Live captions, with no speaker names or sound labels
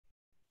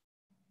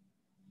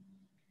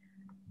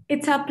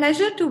It's our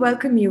pleasure to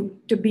welcome you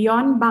to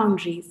Beyond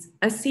Boundaries,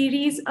 a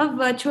series of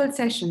virtual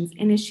sessions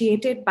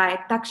initiated by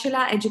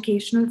Takshila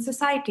Educational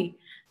Society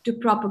to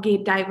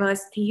propagate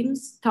diverse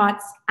themes,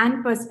 thoughts,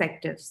 and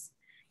perspectives.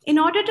 In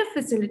order to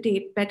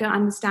facilitate better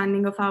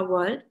understanding of our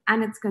world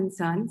and its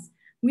concerns,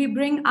 we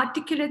bring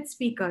articulate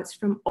speakers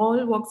from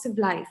all walks of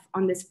life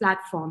on this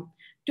platform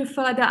to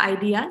further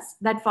ideas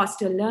that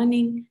foster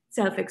learning,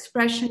 self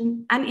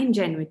expression, and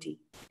ingenuity.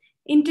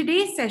 In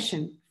today's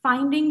session,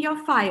 Finding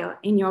Your Fire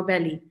in Your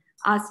Belly,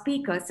 our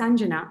speaker,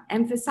 Sanjna,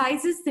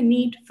 emphasizes the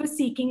need for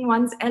seeking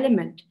one's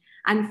element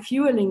and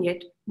fueling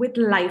it with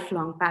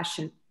lifelong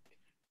passion.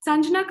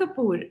 Sanjna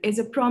Kapoor is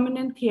a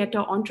prominent theatre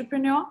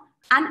entrepreneur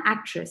and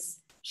actress.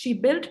 She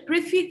built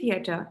Prithvi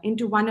Theatre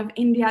into one of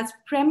India's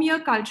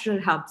premier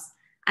cultural hubs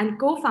and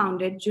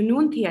co-founded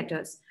Junoon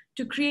Theatres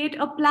to create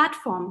a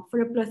platform for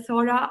a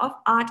plethora of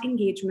art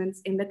engagements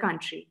in the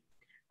country.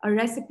 A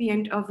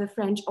recipient of the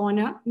French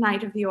honor,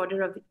 Knight of the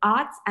Order of the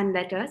Arts and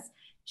Letters,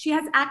 she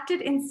has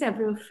acted in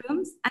several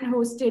films and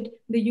hosted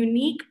the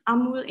unique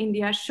Amul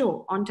India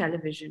Show on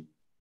television.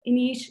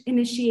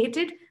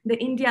 Initiated the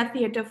India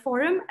Theatre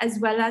Forum as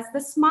well as the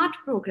SMART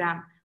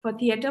program for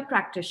theatre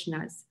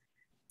practitioners.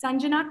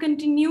 Sanjna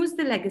continues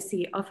the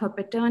legacy of her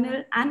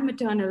paternal and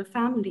maternal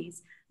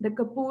families, the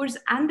Kapoors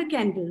and the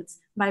Kendals,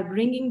 by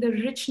bringing the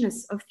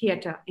richness of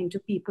theatre into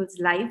people's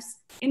lives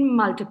in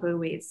multiple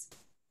ways.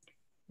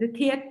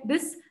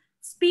 This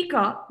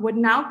speaker would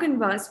now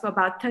converse for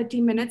about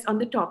 30 minutes on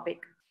the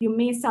topic. You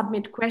may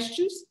submit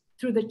questions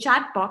through the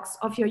chat box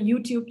of your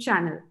YouTube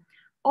channel.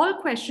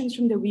 All questions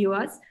from the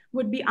viewers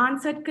would be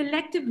answered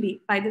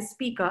collectively by the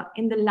speaker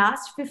in the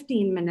last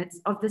 15 minutes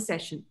of the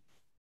session.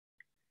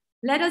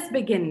 Let us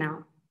begin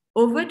now.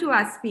 Over to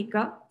our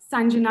speaker,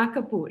 Sanjna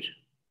Kapoor.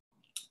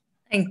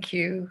 Thank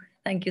you.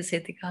 Thank you,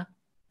 Setika.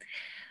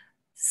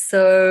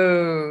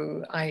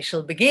 So I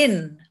shall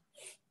begin.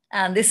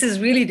 And this is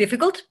really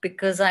difficult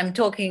because I'm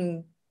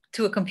talking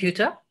to a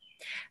computer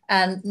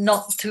and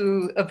not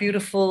to a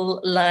beautiful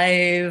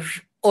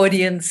live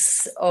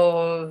audience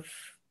of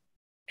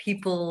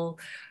people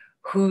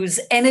whose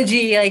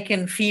energy I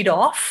can feed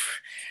off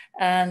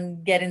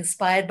and get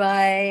inspired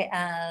by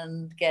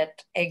and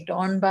get egged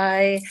on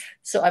by.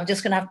 So I'm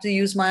just going to have to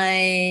use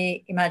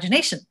my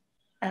imagination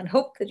and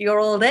hope that you're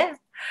all there.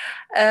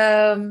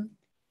 And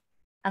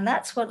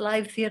that's what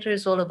live theatre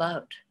is all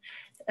about.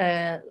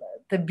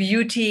 The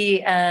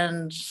beauty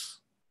and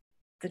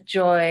the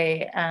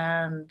joy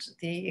and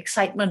the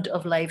excitement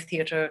of live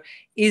theatre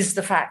is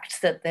the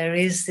fact that there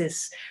is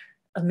this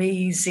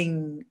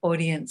amazing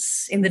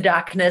audience in the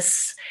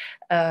darkness,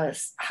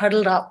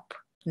 huddled up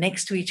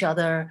next to each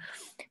other,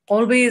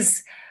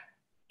 always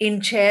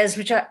in chairs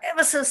which are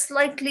ever so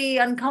slightly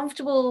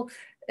uncomfortable.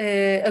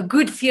 A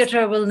good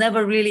theatre will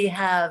never really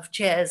have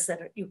chairs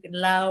that you can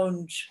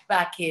lounge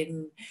back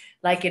in,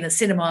 like in a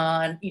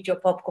cinema, and eat your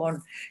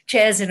popcorn.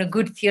 Chairs in a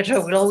good theatre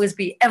will always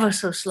be ever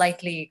so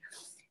slightly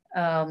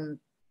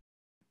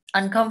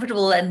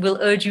uncomfortable and will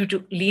urge you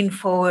to lean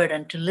forward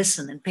and to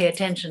listen and pay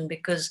attention,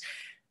 because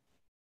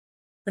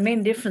the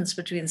main difference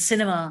between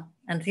cinema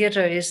and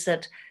theatre is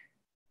that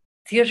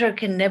theatre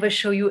can never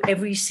show you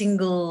every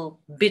single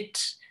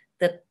bit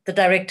that the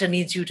director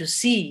needs you to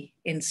see.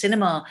 In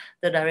cinema,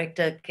 the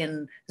director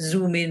can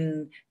zoom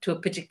in to a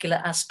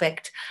particular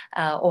aspect,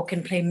 or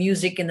can play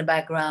music in the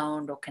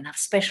background, or can have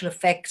special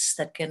effects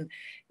that can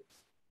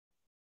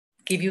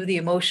give you the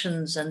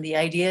emotions and the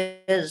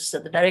ideas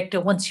that the director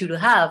wants you to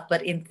have.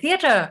 But in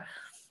theatre,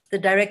 the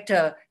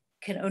director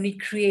can only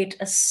create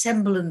a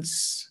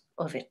semblance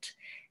of it.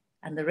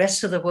 And the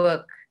rest of the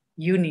work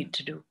you need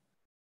to do,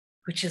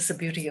 which is the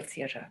beauty of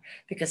theatre,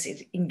 because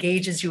it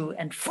engages you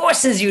and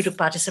forces you to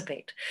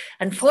participate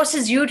and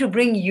forces you to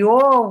bring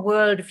your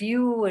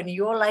worldview and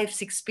your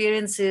life's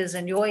experiences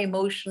and your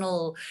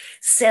emotional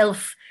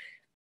self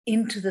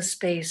into the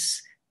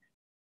space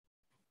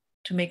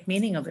to make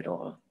meaning of it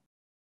all.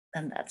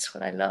 And that's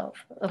what I love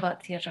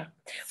about theatre.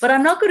 But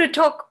I'm not going to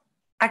talk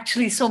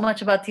actually so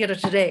much about theatre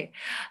today.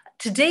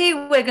 Today,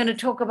 we're going to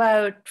talk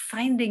about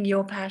finding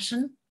your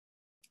passion.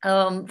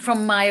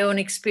 From my own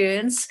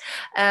experience.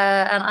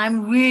 And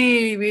I'm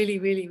really, really,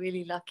 really,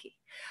 really lucky.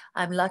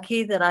 I'm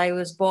lucky that I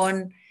was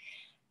born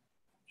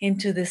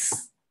into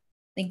this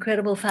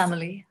incredible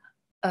family,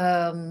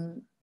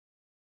 that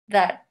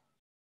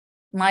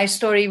my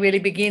story really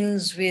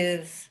begins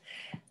with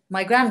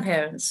my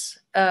grandparents,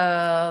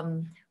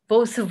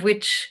 both of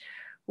which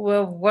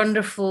were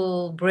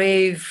wonderful,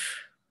 brave,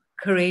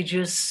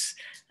 courageous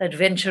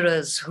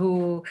adventurers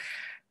who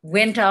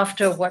went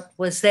after what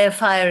was their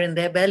fire in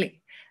their belly.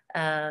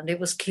 And it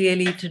was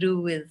clearly to do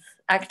with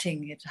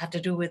acting. It had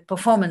to do with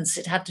performance.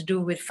 It had to do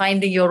with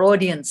finding your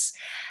audience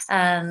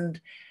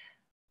and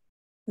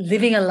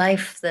living a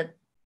life that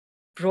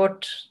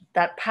brought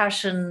that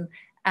passion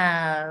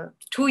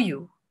to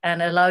you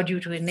and allowed you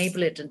to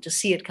enable it and to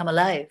see it come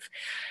alive.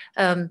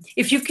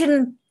 If you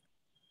can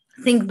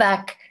think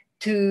back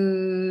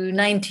to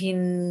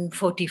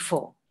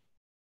 1944,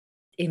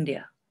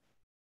 India,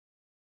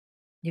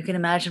 you can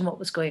imagine what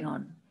was going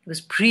on. It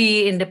was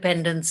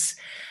pre-independence.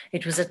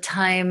 It was a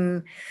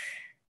time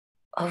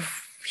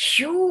of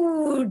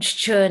huge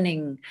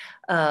churning.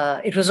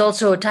 It was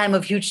also a time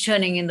of huge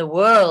churning in the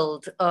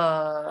world.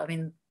 I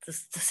mean, the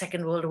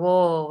Second World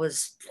War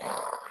was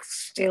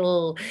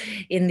still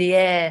in the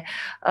air.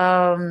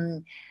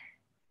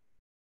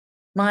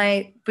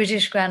 My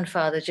British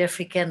grandfather,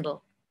 Geoffrey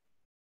Kendall,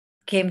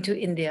 came to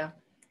India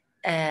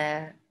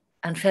and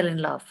fell in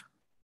love.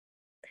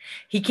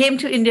 He came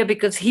to India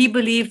because he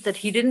believed that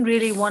he didn't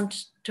really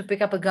want to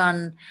pick up a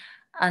gun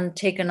and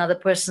take another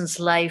person's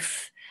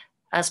life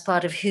as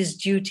part of his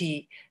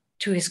duty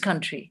to his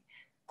country.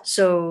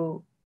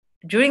 So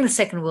during the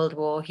Second World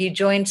War, he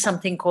joined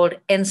something called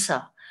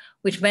ENSA,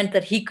 which meant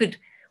that he could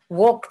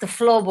walk the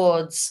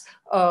floorboards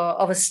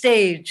of a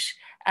stage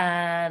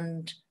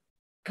and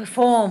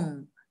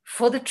perform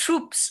for the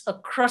troops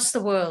across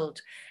the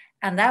world.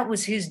 And that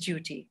was his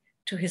duty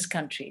to his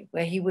country,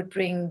 where he would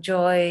bring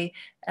joy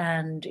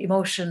and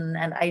emotion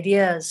and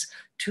ideas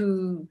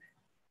to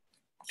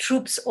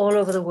troops all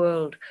over the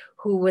world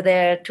who were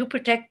there to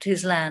protect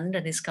his land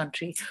and his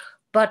country,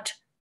 but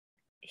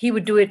he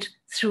would do it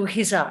through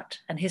his art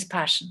and his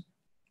passion.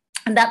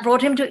 And that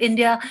brought him to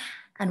India.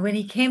 And when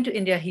he came to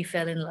India, he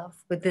fell in love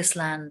with this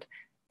land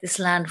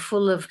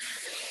full of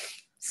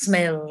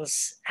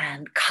smells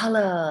and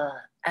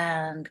color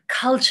and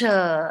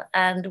culture,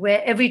 and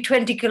where every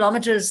 20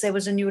 kilometers there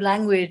was a new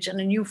language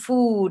and a new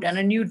food and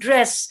a new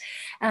dress.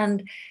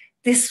 And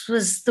this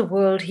was the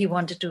world he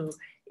wanted to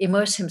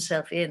immerse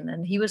himself in.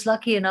 And he was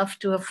lucky enough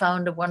to have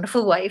found a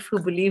wonderful wife who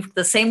believed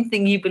the same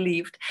thing he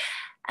believed.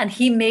 And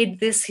he made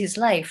this his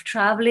life,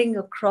 traveling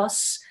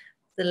across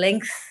the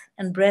length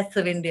and breadth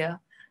of India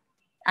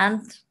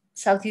and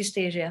Southeast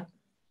Asia,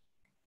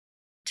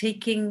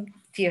 taking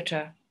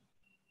theatre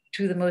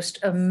to the most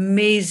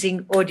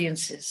amazing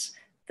audiences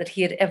that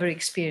he had ever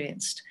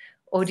experienced,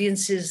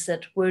 audiences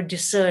that were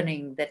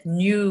discerning, that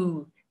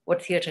knew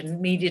what theatre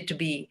needed to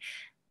be,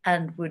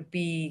 and would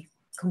be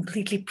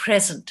completely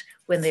present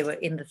when they were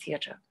in the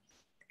theatre.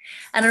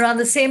 And around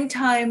the same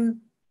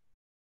time,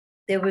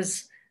 there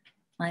was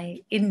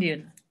my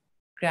Indian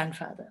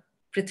grandfather,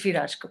 Prithvi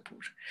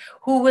Kapoor,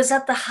 who was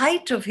at the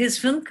height of his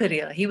film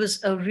career. He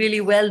was a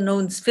really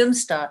well-known film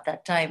star at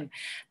that time,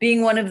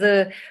 being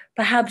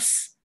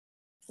perhaps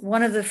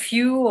one of the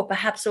few, or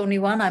perhaps only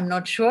one, I'm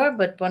not sure,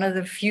 but one of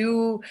the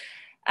few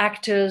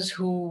actors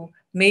who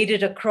made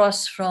it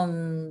across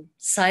from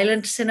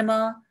silent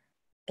cinema,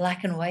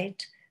 black and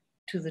white,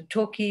 to the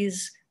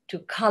talkies, to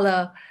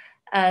color,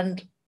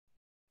 and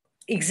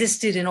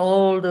existed in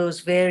all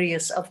those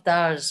various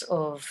avatars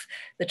of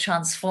the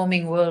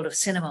transforming world of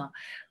cinema.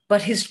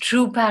 But his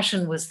true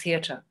passion was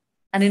theatre.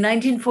 And in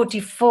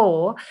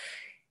 1944,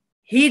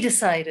 he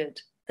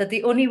decided that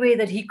the only way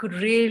that he could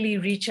really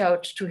reach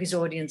out to his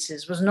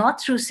audiences was not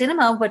through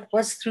cinema, but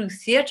was through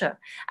theatre.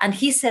 And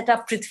he set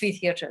up Prithvi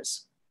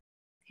Theatres,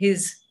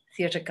 his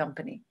theatre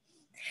company.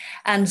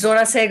 And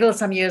Zora Sehgal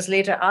some years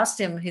later asked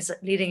him, his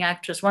leading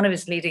actress, one of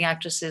his leading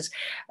actresses,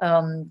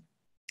 and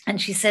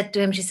she said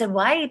to him,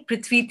 why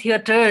Prithvi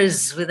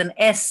Theatres with an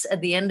S at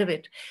the end of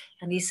it?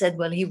 And he said,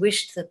 well, he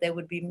wished that there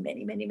would be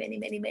many, many, many,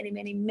 many, many,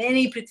 many,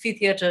 many Prithvi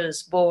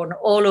Theatres born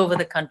all over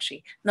the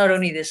country, not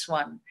only this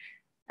one.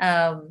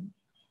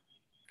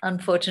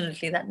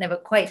 Unfortunately, that never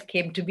quite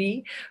came to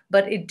be,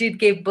 but it did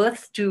give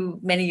birth to,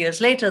 many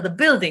years later, the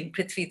building,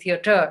 Prithvi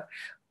Theatre,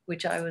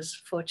 which I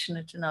was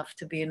fortunate enough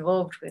to be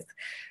involved with.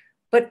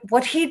 But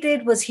what he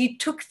did was he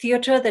took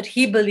theatre that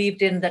he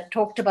believed in, that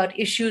talked about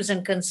issues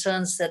and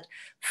concerns that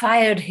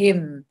fired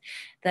him,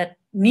 that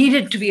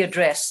needed to be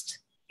addressed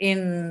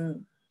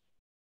in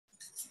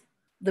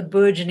the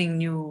burgeoning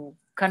new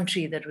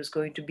country that was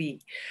going to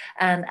be.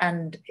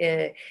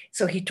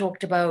 So he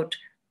talked about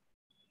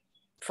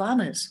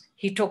farmers.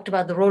 He talked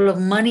about the role of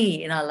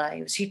money in our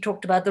lives. He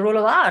talked about the role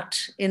of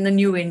art in the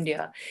new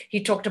India.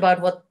 He talked about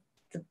what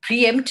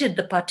preempted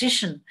the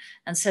partition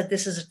and said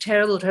this is a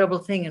terrible, terrible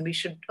thing and we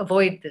should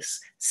avoid this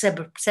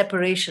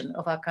separation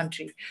of our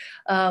country.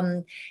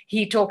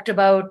 He talked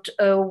about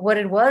what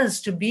it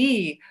was to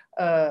be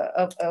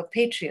a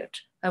patriot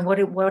and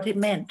what it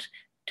meant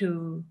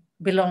to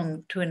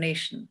belong to a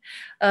nation.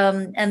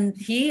 And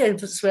he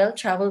as well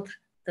traveled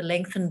the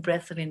length and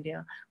breadth of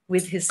India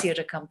with his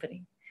theatre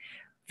company.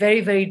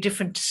 Very, very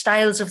different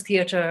styles of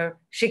theatre,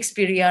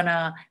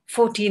 Shakespeareana,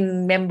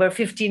 14-member,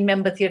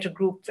 15-member theatre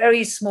group,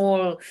 very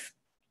small,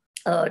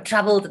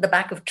 traveled at the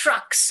back of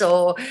trucks.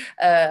 Or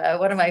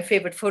one of my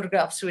favorite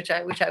photographs, which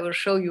I will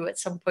show you at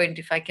some point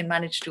if I can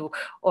manage to,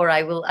 or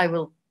I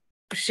will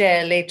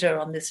share later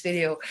on this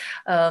video,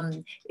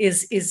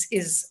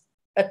 is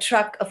a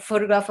truck, a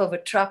photograph of a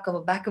truck, of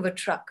the back of a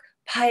truck,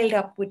 piled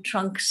up with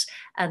trunks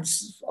and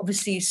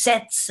obviously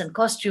sets and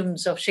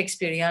costumes of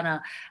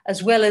Shakespeareana,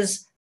 as well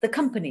as the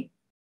company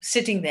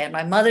sitting there.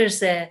 My mother's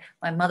there.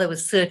 My mother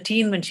was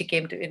 13 when she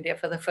came to India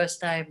for the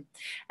first time,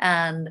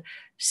 and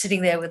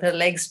sitting there with her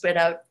legs spread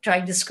out,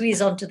 trying to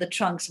squeeze onto the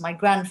trunks. My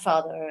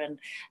grandfather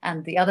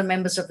and the other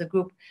members of the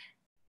group.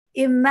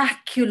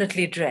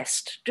 immaculately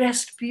dressed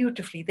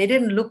beautifully. They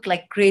didn't look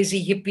like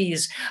crazy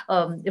hippies,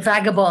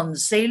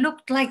 vagabonds. They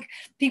looked like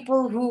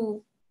people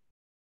who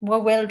were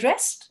well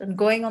dressed and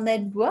going on their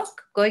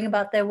work, going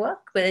about their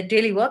work, their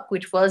daily work,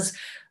 which was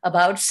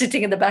about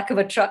sitting in the back of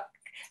a truck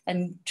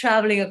and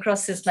traveling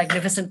across this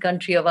magnificent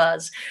country of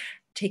ours,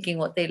 taking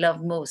what they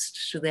loved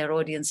most to their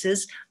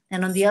audiences.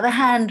 And on the other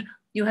hand,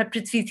 you had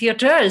Prithvi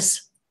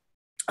Theatres.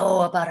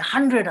 Oh, about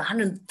 100,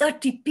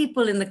 130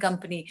 people in the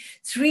company.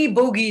 3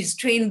 bogies,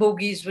 train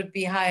bogies would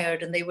be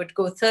hired, and they would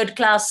go third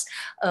class,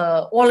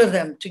 all of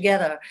them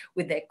together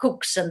with their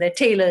cooks and their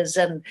tailors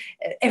and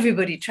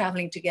everybody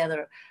traveling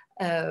together,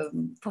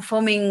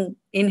 performing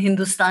in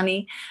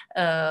Hindustani.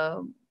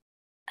 And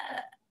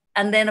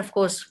then, of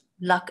course,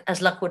 luck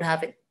would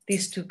have it,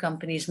 these 2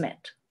 companies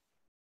met.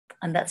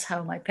 And that's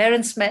how my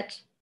parents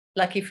met,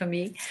 lucky for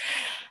me.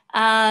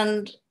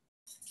 And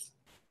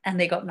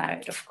they got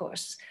married, of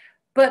course.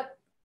 But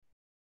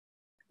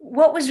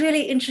what was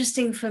really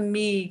interesting for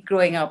me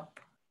growing up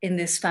in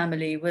this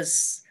family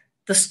was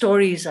the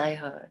stories I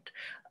heard,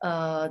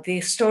 the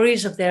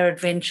stories of their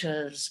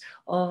adventures,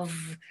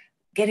 of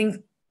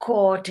getting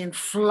caught in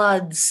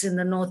floods in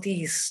the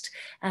Northeast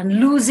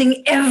and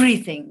losing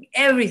everything.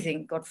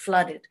 Everything got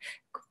flooded.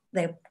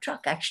 Their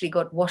truck actually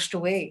got washed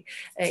away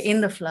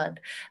in the flood,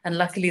 and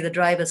luckily the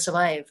driver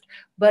survived.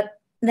 But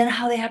then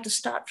how they had to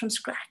start from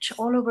scratch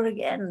all over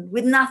again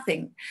with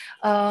nothing.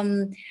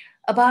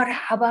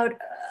 About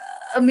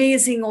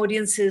amazing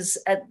audiences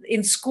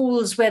in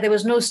schools where there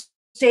was no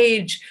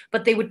stage,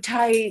 but they would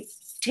tie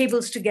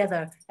tables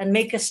together and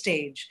make a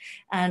stage.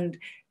 And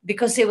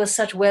because they were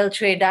such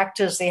well-trained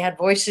actors, they had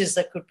voices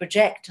that could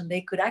project, and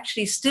they could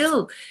actually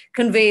still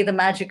convey the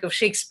magic of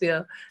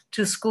Shakespeare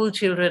to school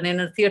children in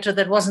a theater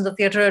that wasn't a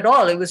theater at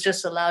all. It was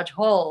just a large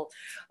hall.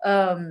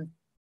 And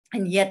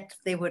yet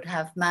they would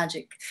have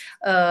magic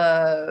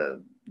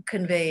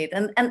conveyed.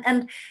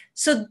 And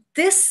so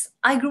this,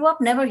 I grew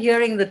up never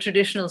hearing the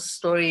traditional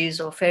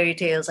stories or fairy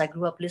tales. I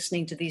grew up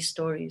listening to these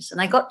stories. And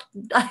I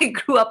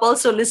grew up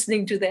also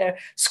listening to their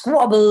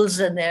squabbles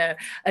and their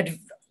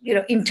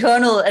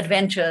internal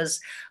adventures.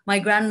 My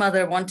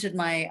grandmother wanted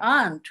my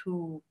aunt,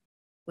 who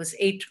was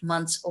 8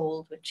 months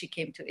old when she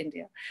came to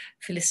India,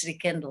 Felicity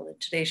Kendall. And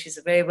today she's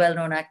a very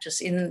well-known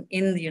actress in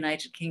the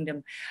United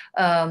Kingdom.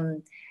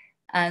 And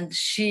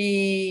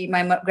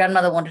my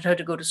grandmother wanted her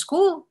to go to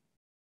school,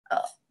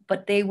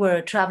 but they were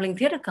a traveling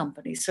theater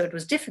company, so it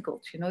was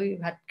difficult. You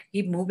had to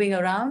keep moving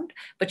around,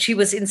 but she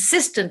was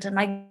insistent. And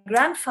my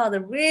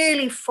grandfather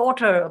really fought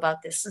her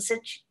about this and said,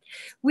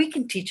 we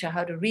can teach her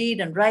how to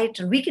read and write,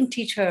 and we can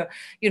teach her,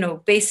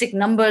 basic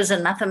numbers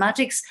and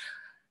mathematics.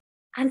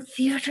 And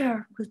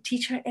theater will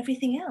teach her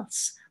everything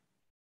else.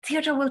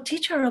 Theater will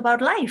teach her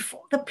about life,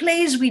 the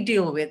plays we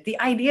deal with, the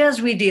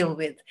ideas we deal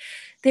with.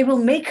 They will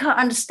make her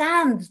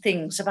understand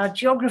things about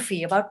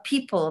geography, about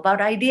people,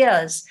 about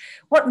ideas.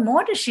 What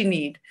more does she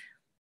need?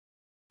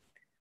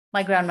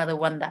 My grandmother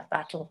won that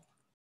battle.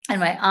 And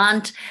my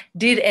aunt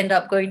did end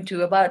up going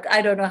to about,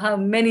 I don't know how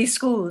many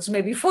schools,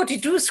 maybe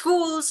 42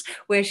 schools,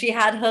 where she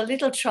had her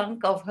little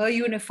trunk of her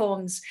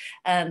uniforms.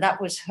 And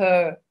that was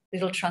her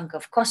little trunk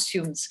of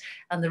costumes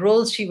and the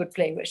roles she would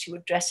play, where she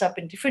would dress up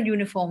in different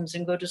uniforms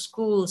and go to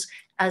schools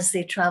as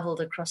they traveled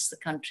across the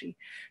country,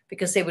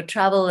 because they would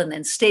travel and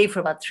then stay for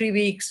about 3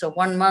 weeks or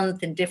 1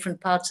 month in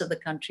different parts of the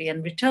country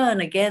and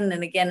return again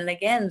and again and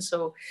again.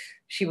 So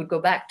she would go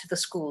back to the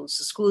schools.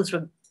 The schools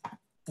were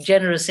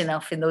generous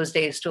enough in those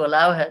days to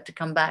allow her to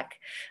come back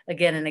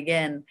again and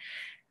again.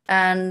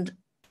 And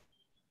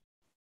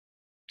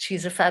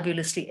she's a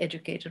fabulously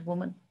educated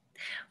woman.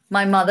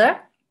 My mother,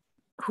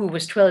 who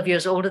was 12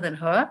 years older than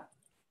her,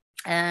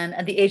 and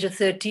at the age of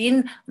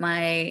 13,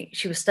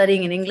 she was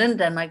studying in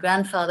England, and my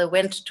grandfather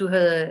went to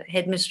her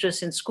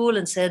headmistress in school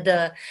and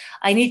said,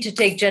 I need to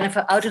take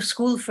Jennifer out of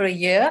school for a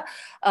year.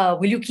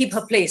 Will you keep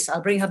her place?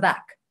 I'll bring her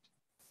back.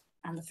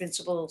 And the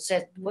principal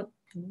said, what?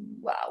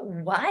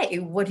 Why?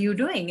 What are you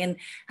doing? And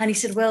he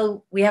said,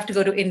 well, we have to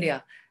go to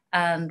India,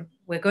 and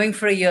we're going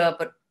for a year,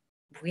 but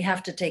we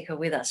have to take her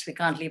with us. We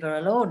can't leave her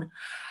alone.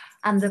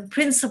 And the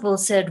principal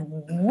said,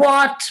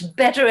 what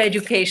better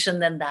education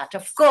than that?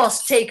 Of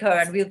course, take her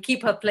and we'll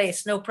keep her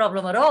place. No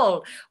problem at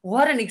all.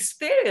 What an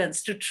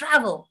experience to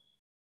travel.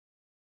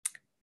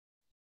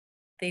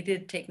 They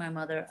did take my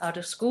mother out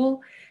of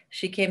school.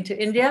 She came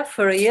to India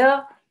for a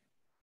year.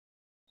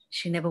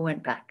 She never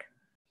went back.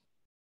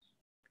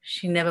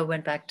 She never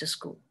went back to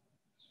school.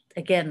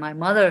 Again, my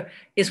mother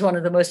is one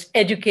of the most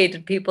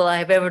educated people I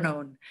have ever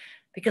known,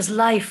 because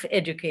life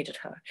educated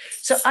her.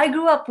 So I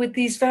grew up with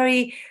these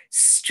very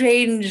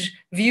strange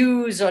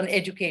views on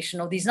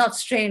education, or these not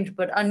strange,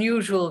 but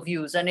unusual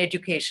views on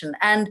education.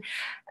 And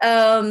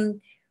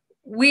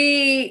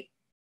we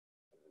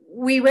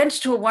went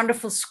to a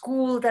wonderful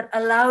school that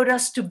allowed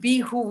us to be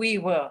who we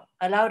were,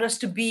 allowed us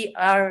to be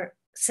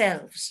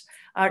ourselves,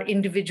 our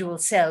individual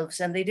selves.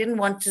 And they didn't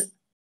want to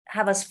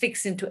have us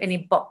fixed into any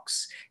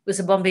box. It was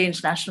a Bombay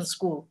International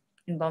School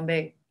in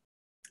Bombay.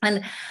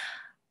 And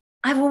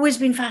I've always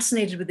been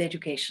fascinated with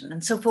education.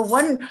 And so for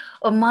one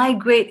of my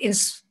great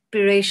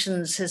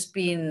inspirations has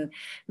been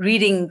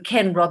reading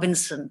Ken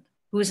Robinson,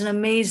 who is an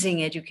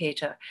amazing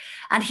educator.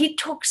 And he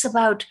talks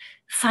about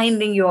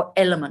finding your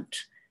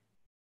element,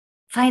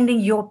 finding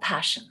your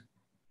passion.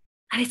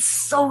 And it's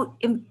so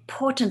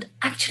important.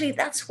 Actually,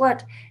 that's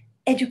what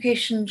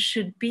education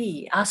should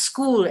be. Our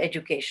school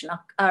education,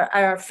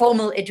 our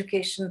formal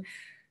education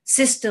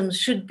systems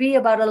should be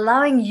about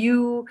allowing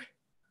you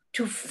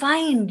to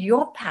find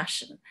your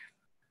passion,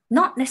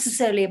 not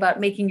necessarily about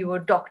making you a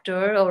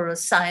doctor or a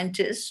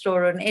scientist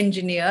or an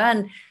engineer.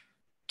 And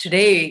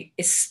today,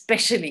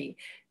 especially,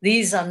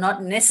 these are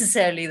not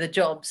necessarily the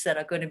jobs that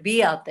are going to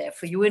be out there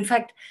for you. In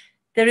fact,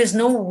 there is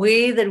no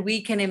way that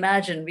we can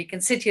imagine. We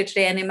can sit here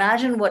today and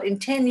imagine what in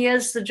 10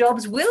 years the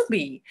jobs will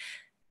be.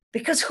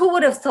 Because who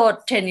would have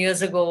thought 10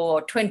 years ago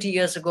or 20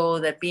 years ago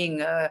that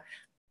being a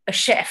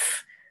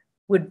chef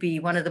would be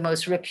one of the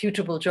most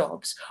reputable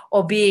jobs,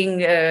 or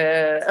being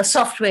a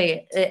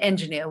software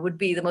engineer would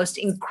be the most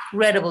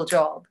incredible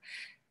job.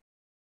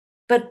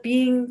 But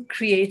being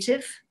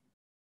creative,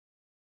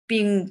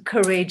 being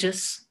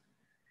courageous,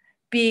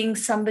 being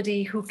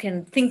somebody who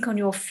can think on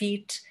your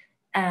feet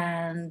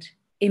and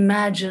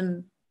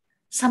imagine,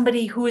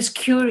 somebody who is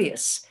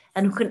curious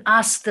and who can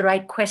ask the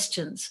right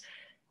questions.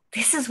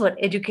 This is what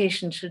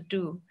education should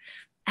do,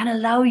 and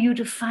allow you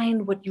to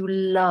find what you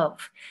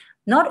love,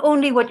 not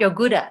only what you're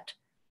good at.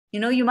 You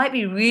know, you might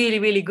be really,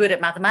 really good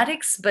at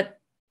mathematics, but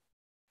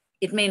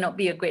it may not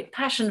be a great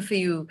passion for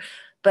you,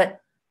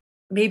 but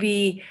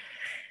maybe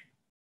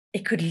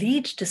it could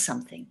lead to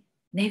something.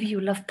 Maybe you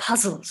love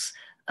puzzles,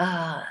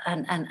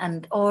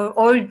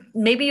 or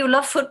maybe you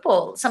love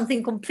football,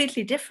 something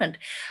completely different.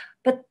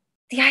 But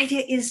the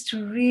idea is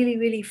to really,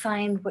 really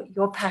find what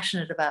you're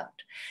passionate about.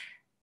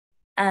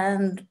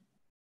 And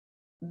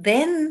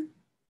then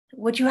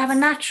what you have a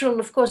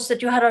natural, of course,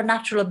 that you had a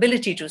natural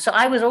ability to. So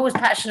I was always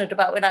passionate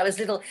about, when I was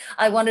little,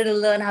 I wanted to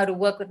learn how to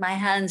work with my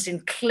hands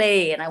in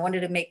clay, and I wanted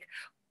to make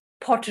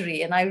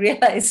pottery. And I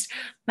realized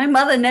my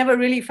mother never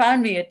really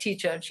found me a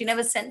teacher. She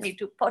never sent me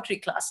to pottery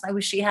class. I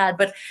wish she had.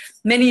 But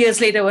many years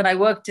later, when I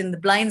worked in the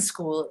blind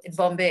school in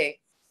Bombay,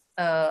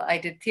 I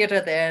did theater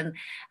there,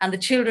 and the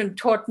children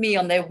taught me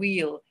on their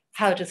wheel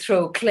how to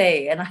throw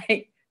clay. And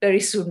I very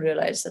soon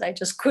realized that I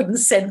just couldn't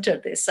center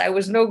this. I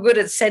was no good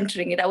at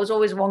centering it. I was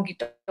always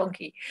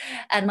wonky-tonky.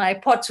 And my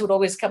pots would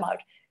always come out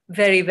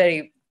very,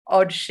 very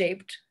odd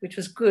shaped, which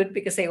was good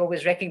because they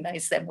always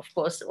recognized them, of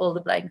course, all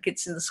the blind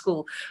kids in the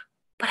school.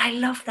 But I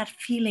loved that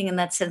feeling and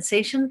that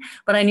sensation,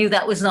 but I knew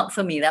that was not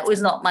for me. That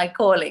was not my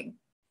calling.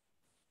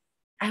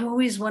 I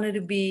always wanted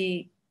to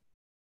be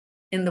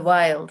in the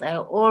wild. I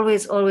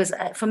always,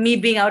 for me,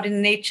 being out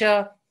in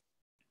nature,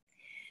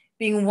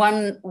 being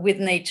one with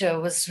nature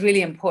was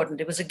really important.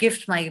 It was a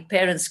gift my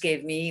parents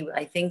gave me.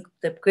 I think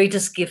the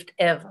greatest gift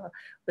ever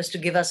was to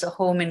give us a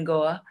home in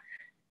Goa.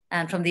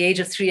 And from the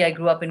age of 3, I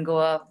grew up in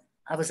Goa.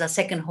 I was our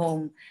second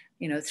home,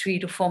 3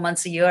 to 4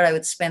 months a year I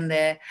would spend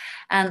there.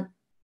 And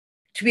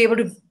to be able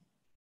to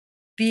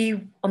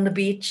be on the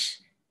beach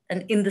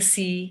and in the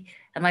sea.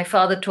 And my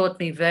father taught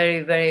me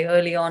very, very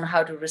early on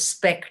how to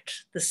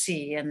respect the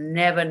sea and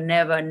never,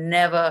 never,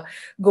 never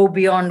go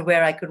beyond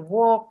where I could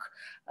walk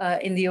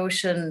in the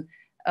ocean,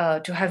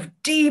 to have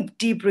deep,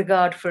 deep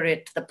regard for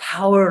it, the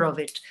power of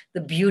it,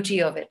 the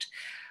beauty of it.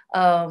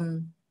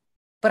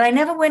 But I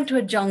never went to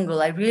a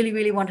jungle. I really,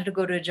 really wanted to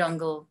go to a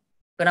jungle.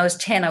 When I was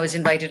 10, I was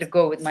invited to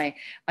go with my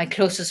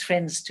closest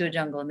friends to a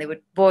jungle, and they were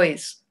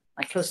boys.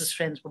 My closest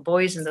friends were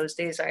boys in those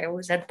days. I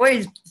always had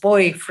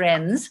boy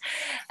friends.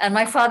 And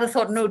my father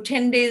thought, no,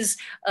 10 days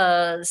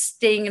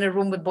staying in a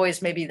room with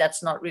boys, maybe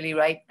that's not really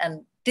right,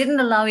 and didn't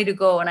allow me to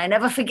go. And I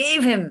never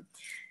forgave him.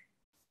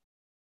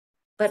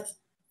 But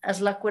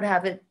as luck would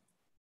have it,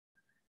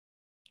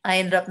 I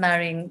ended up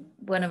marrying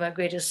one of our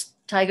greatest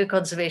tiger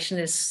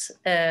conservationists,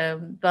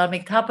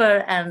 Balmik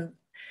Thapar. And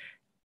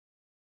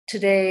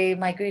today,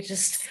 my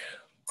greatest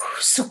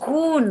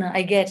sukoon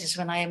I get is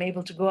when I am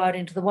able to go out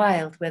into the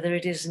wild, whether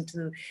it is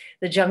into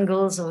the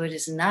jungles, or it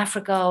is in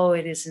Africa, or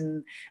it is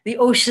in the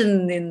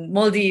ocean in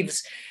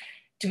Maldives.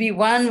 To be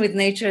one with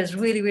nature is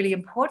really, really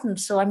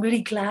important. So I'm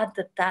really glad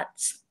that that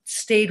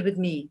stayed with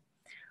me.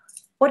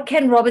 What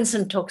Ken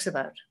Robinson talks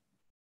about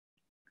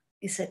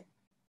is that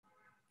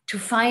to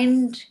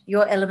find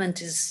your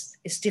element is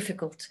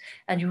difficult,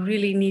 and you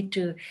really need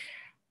to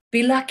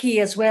be lucky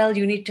as well.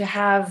 You need to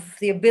have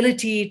the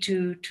ability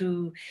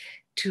to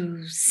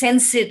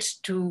sense it,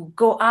 to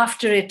go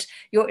after it.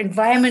 Your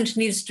environment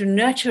needs to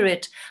nurture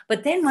it.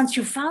 But then once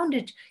you found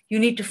it, you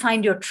need to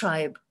find your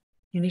tribe.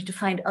 You need to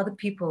find other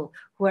people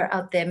who are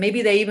out there.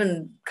 Maybe they're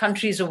even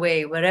countries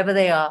away, wherever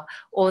they are,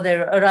 or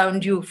they're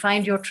around you.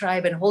 Find your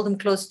tribe and hold them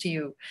close to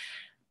you.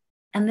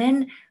 And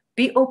then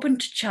be open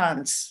to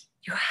chance.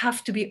 You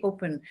have to be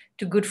open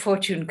to good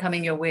fortune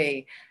coming your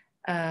way.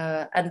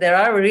 And there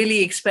are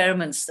really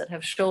experiments that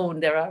have shown,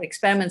 there are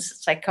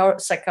experiments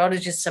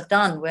psychologists have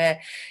done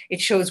where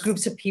it shows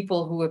groups of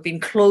people who have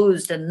been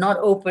closed and not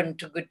open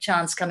to good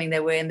chance coming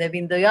their way. And there have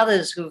been the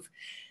others who've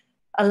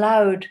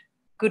allowed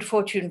good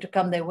fortune to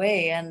come their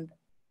way, and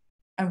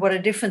what a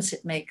difference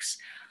it makes.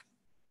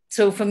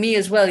 So for me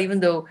as well,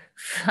 even though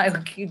I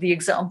would give the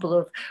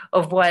example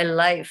of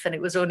wildlife, and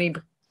it was only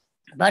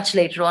much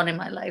later on in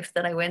my life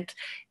that I went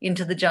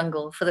into the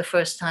jungle for the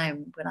first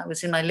time when I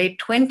was in my late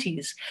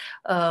 20s,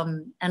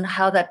 and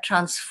how that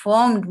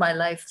transformed my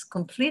life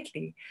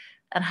completely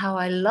and how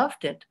I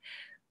loved it.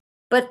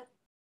 But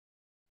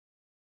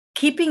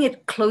keeping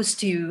it close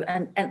to you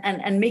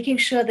and making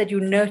sure that you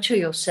nurture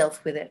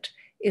yourself with it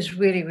is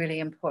really, really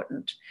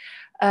important.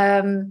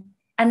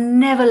 And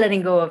never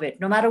letting go of it,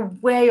 no matter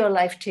where your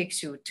life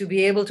takes you, to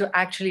be able to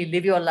actually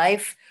live your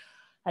life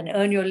and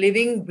earn your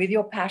living with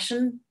your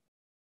passion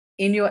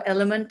in your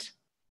element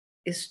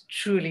is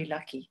truly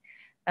lucky.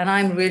 And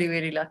I'm really,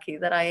 really lucky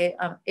that I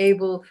am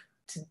able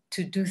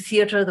to do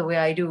theater the way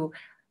I do.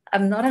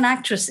 I'm not an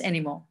actress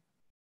anymore.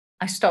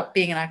 I stopped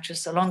being an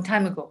actress a long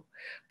time ago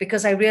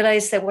because I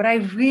realized that what I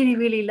really,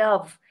 really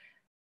love,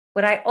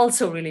 what I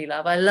also really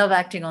love, I love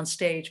acting on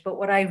stage, but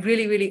what I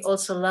really, really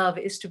also love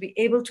is to be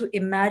able to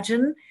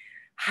imagine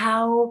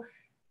how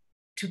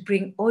to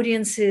bring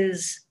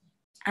audiences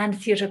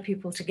and theater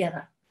people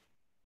together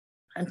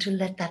and to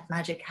let that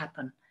magic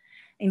happen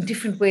in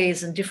different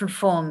ways and different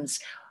forms.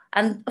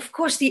 And of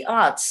course, the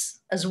arts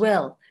as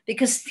well,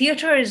 because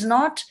theater is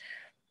not,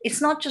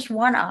 it's not just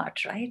one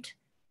art, right?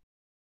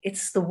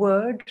 It's the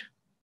word,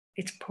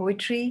 it's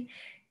poetry,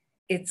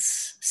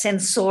 it's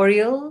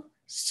sensorial,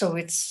 so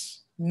it's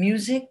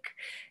music,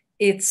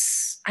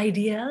 it's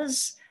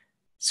ideas.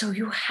 So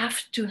you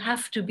have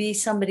to be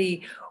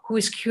somebody who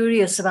is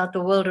curious about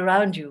the world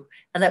around you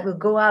and that will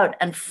go out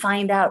and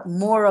find out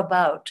more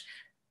about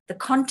the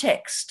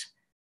context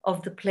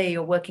of the play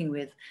you're working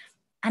with.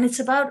 And it's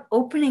about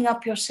opening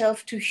up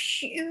yourself to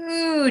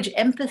huge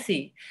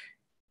empathy,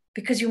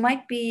 because you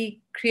might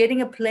be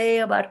creating a play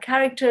about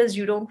characters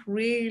you don't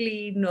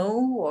really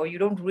know or you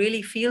don't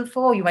really feel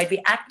for. You might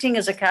be acting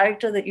as a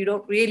character that you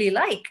don't really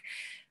like,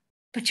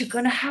 but you're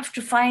going to have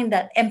to find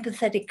that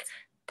empathetic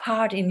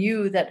part in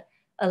you that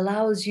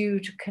allows you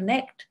to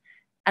connect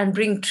and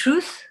bring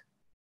truth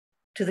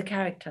to the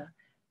character,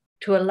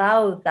 to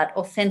allow that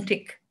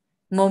authentic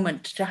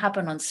moment to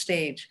happen on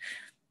stage.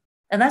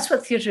 And that's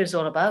what theater is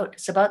all about.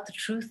 It's about the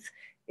truth.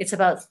 It's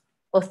about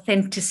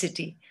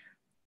authenticity,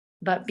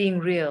 about being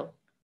real,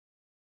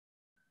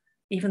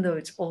 even though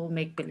it's all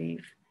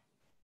make-believe.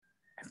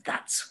 And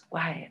that's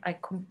why I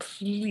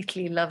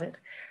completely love it.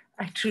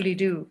 I truly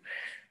do.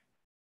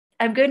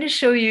 I'm going to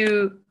show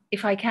you,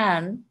 if I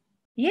can.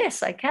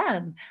 Yes, I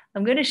can.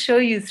 I'm going to show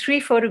you 3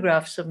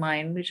 photographs of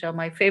mine, which are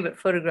my favorite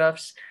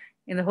photographs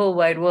in the whole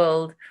wide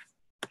world.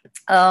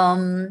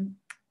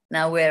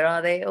 Now, where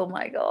are they? Oh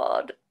my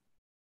God.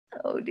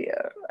 Oh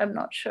dear, I'm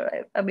not sure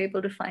I'm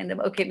able to find them.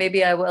 Okay,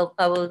 maybe I will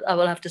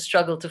have to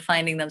struggle to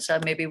finding them, so I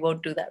maybe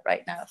won't do that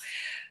right now.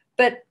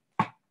 But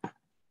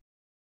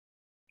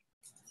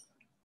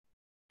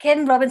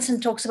Ken Robinson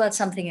talks about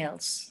something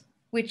else,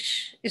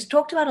 which is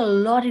talked about a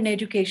lot in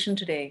education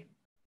today.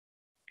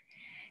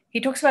 He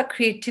talks about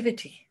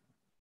creativity,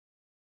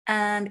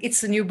 and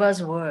it's the new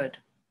buzzword.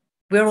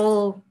 We're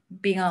all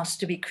being asked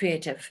to be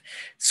creative.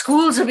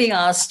 Schools are being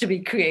asked to be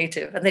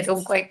creative, and they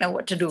don't quite know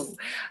what to do.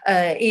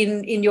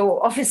 In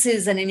your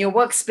offices and in your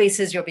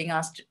workspaces, you're being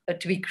asked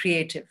to be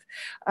creative.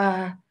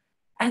 And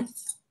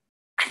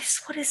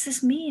what does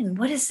this mean?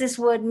 What does this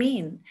word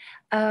mean?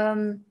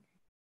 And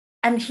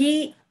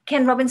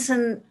Ken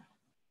Robinson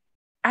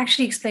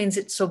actually explains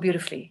it so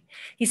beautifully.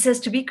 He says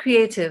to be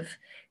creative,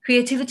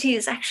 creativity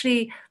is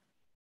actually,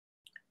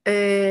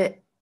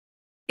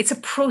 it's a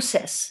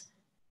process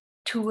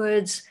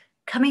towards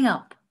coming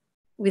up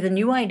with a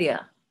new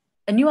idea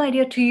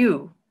to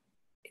you.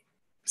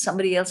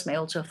 Somebody else may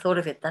also have thought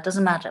of it, that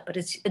doesn't matter, but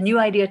it's a new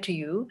idea to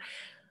you,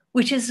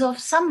 which is of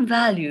some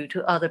value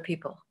to other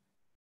people.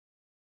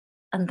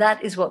 And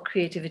that is what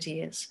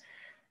creativity is.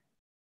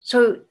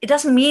 So it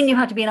doesn't mean you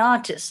have to be an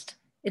artist.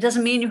 It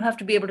doesn't mean you have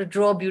to be able to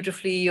draw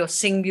beautifully or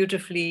sing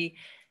beautifully,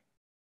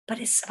 but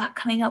it's about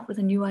coming up with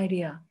a new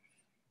idea.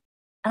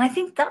 And I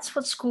think that's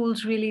what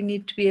schools really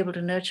need to be able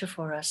to nurture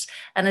for us.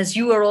 And as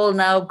you are all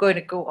now going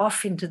to go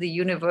off into the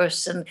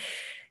universe and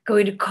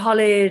going to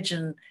college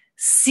and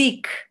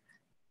seek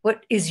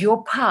what is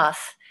your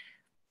path,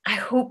 I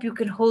hope you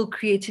can hold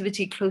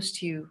creativity close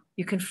to you.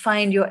 You can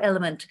find your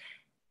element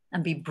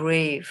and be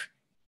brave.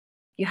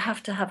 You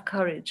have to have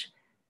courage.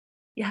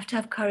 You have to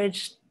have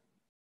courage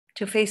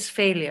to face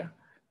failure.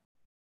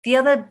 The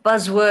other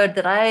buzzword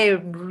that I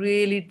am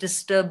really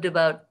disturbed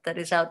about that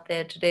is out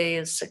there today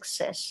is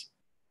success.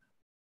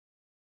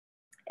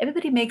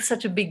 Everybody makes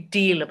such a big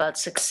deal about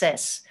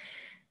success.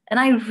 And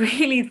I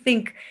really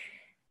think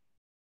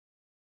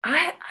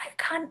I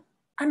can't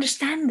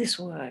understand this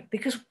word,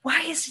 because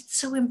why is it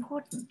so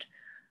important?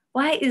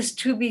 Why is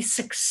to be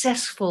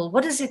successful?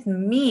 What does it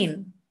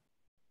mean?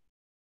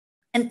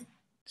 And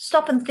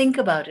stop and think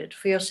about it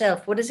for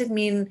yourself. What does it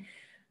mean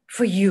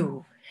for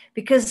you?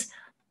 Because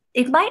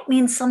it might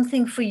mean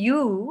something for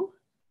you,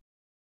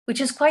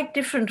 which is quite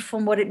different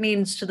from what it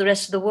means to the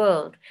rest of the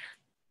world.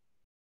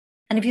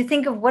 And if you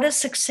think of what does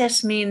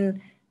success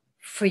mean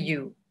for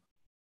you,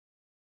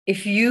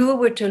 if you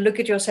were to look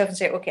at yourself and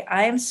say, okay,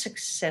 I am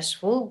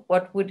successful,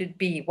 what would it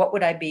be? What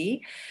would I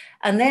be?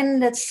 And then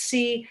let's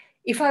see,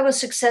 if I was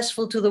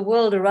successful to the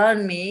world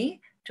around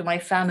me, to my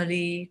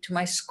family, to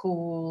my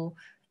school,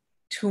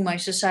 to my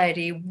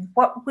society,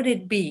 what would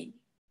it be?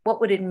 What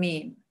would it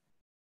mean?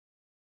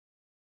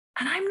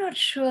 And I'm not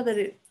sure that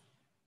it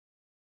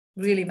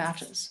really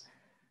matters.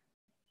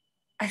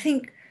 I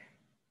think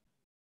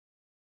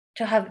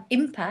to have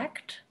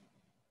impact,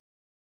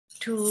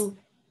 to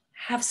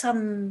have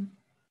some,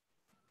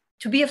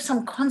 to be of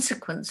some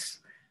consequence,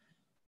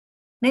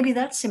 maybe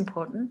that's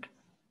important.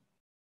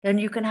 Then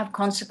you can have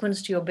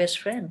consequence to your best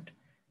friend.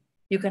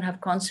 You can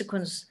have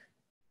consequence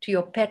to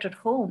your pet at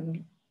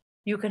home.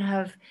 You can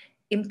have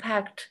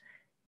impact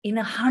in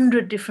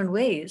 100 different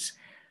ways.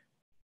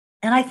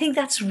 And I think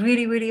that's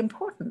really, really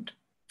important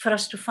for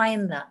us to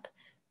find that,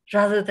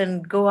 rather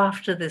than go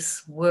after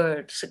this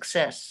word,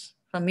 success.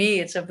 For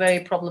me, it's a very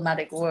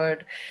problematic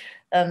word.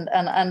 And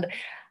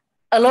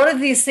a lot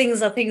of these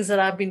things are things that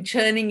I've been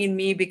churning in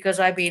me, because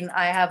I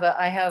have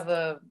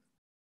a,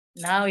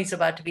 now he's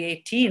about to be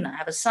 18. I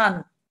have a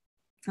son.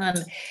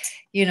 And,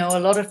 you know, a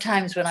lot of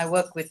times when I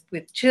work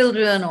with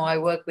children, or I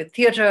work with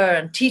theater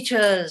and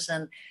teachers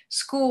and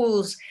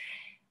schools,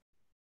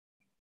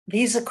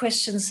 these are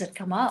questions that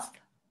come up.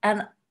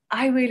 And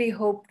I really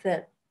hope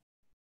that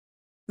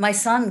my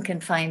son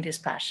can find his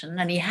passion.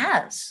 And he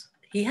has.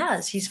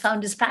 He's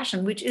found his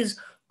passion, which is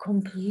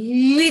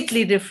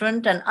completely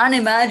different and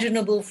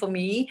unimaginable for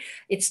me.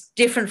 It's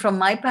different from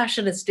my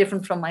passion. It's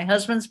different from my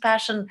husband's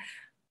passion,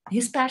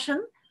 his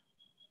passion.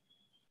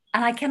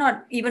 And I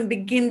cannot even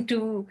begin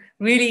to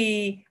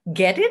really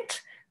get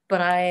it, but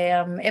I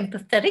am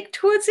empathetic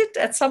towards it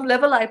at some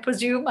level, I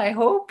presume, I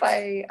hope.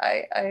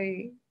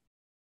 I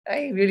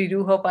really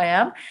do hope I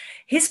am.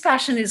 His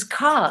passion is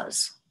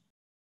cars.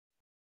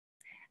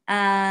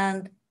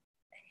 And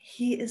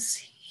he is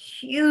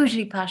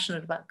hugely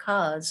passionate about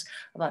cars,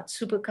 about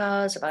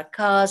supercars, about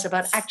cars,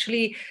 about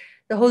actually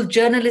the whole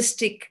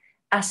journalistic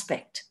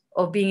aspect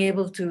of being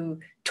able to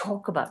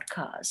talk about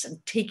cars and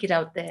take it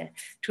out there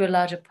to a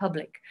larger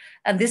public.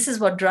 And this is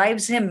what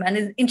drives him.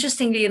 And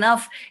interestingly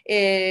enough,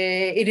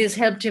 it has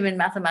helped him in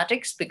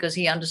mathematics, because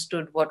he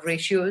understood what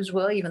ratios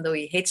were, even though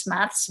he hates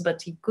maths,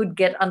 but he could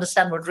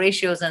understand what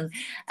ratios and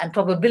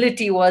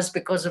probability was,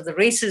 because of the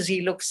races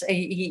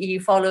he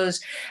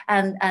follows.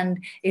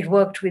 And it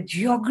worked with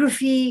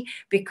geography,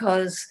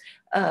 because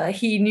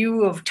he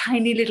knew of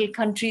tiny little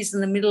countries in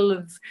the middle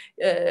of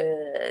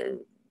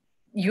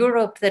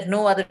Europe that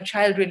no other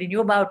child really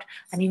knew about,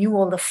 and he knew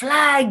all the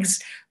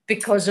flags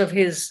because of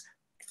his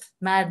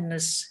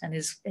madness and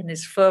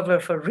his fervor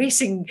for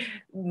racing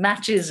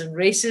matches and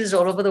races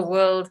all over the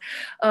world.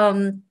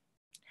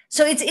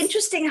 So it's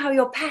interesting how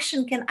your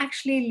passion can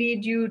actually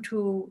lead you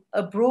to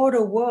a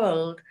broader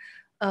world,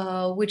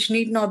 which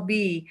need not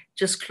be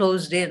just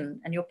closed in.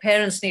 And your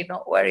parents need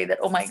not worry that,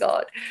 oh my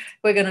God,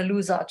 we're going to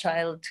lose our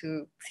child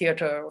to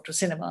theater or to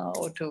cinema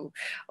or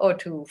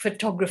to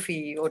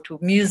photography or to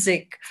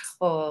music.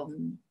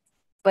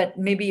 But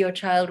maybe your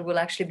child will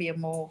actually be a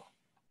more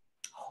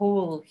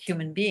whole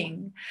human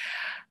being.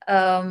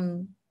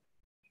 For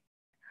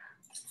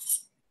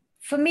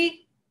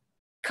me,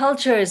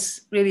 culture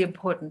is really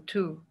important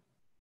too.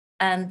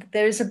 And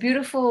there is a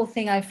beautiful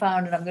thing I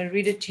found, and I'm going to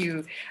read it to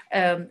you.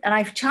 And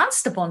I've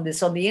chanced upon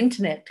this on the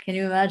internet. Can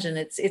you imagine?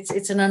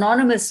 It's an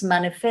anonymous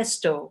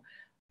manifesto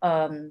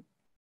on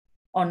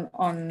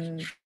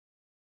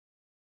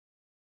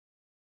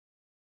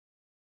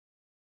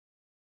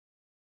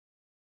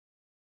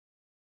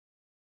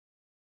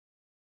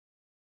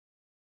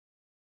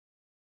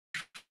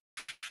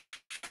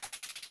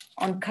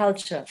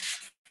culture.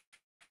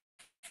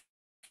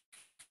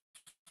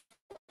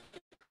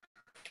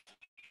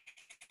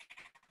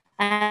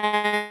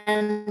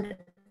 And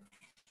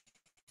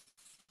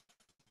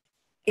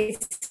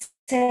it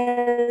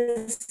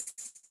says,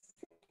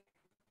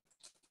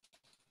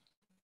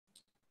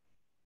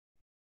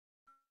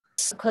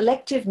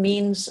 collective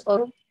means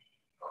of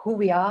who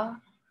we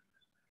are,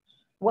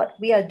 what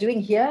we are doing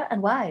here,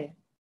 and why.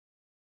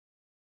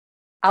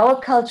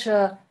 Our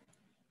culture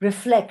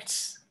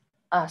reflects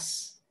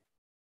us,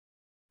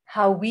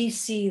 how we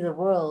see the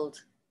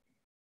world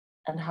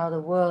and how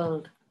the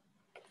world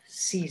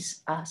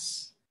sees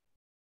us.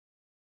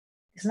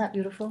 Isn't that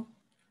beautiful?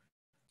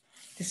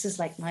 This is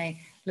like my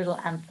little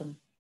anthem.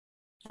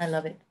 I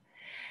love it.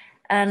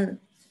 And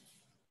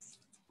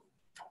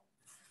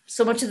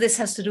so much of this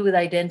has to do with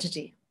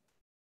identity.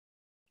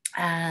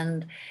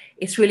 And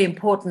it's really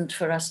important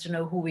for us to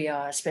know who we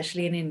are,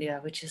 especially in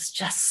India, which is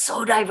just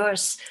so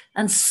diverse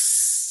and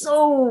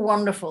so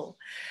wonderful.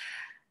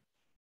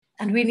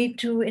 And we need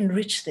to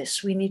enrich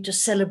this. We need to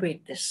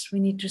celebrate this. We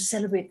need to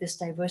celebrate this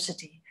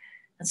diversity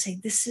and say,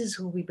 this is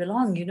who we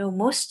belong. You know,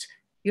 most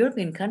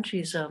European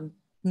countries are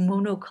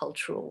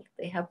monocultural.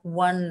 They have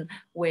one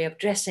way of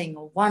dressing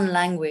or one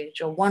language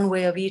or one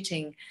way of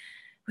eating.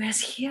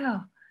 Whereas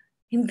here,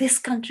 in this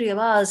country of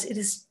ours, it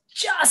is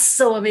just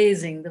so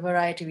amazing, the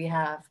variety we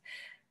have.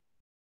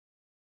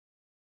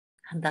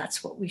 And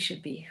that's what we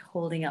should be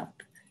holding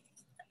up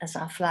as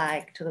our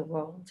flag to the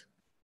world.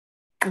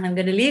 And I'm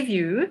going to leave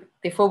you,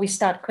 before we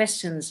start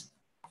questions,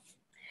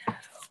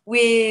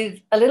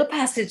 with a little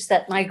passage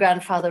that my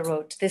grandfather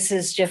wrote. This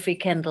is Geoffrey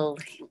Kendall.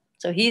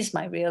 So he's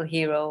my real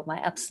hero, my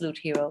absolute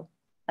hero,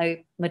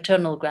 my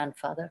maternal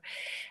grandfather.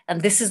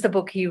 And this is the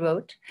book he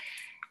wrote.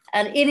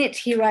 And in it,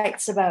 he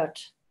writes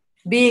about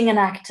being an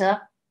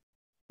actor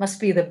must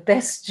be the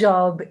best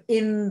job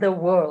in the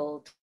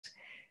world.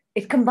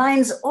 It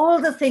combines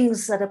all the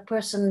things that a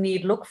person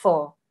need look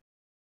for: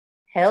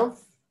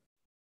 health,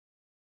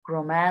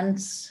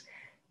 romance,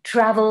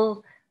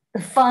 travel,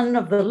 the fun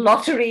of the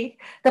lottery,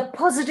 the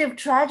positive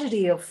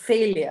tragedy of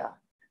failure,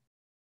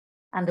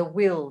 and the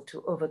will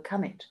to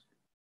overcome it.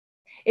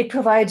 It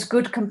provides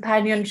good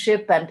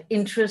companionship and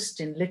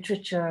interest in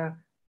literature,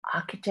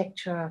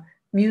 architecture,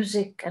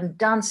 music, and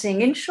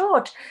dancing. In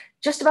short,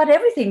 just about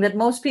everything that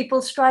most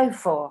people strive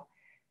for.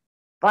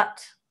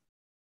 But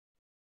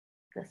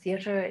the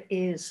theatre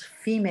is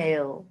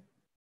female.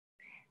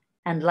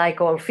 And like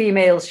all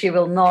females, she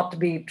will not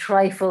be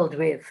trifled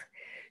with.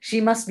 She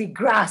must be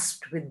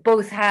grasped with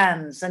both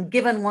hands and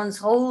given one's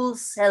whole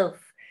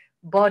self,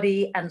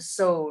 body, and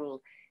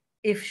soul,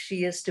 if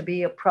she is to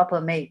be a proper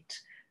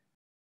mate.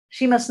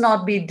 She must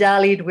not be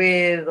dallied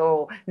with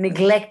or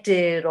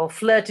neglected or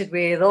flirted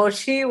with, or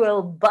she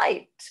will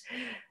bite,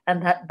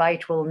 and that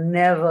bite will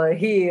never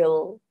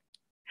heal.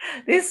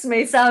 This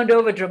may sound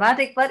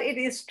overdramatic, but it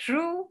is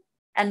true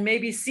and may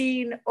be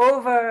seen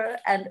over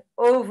and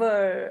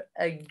over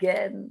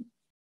again.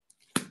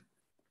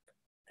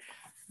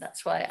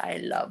 That's why I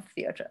love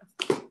theatre.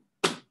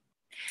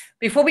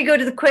 Before we go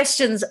to the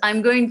questions,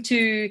 I'm going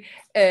to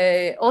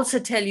also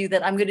tell you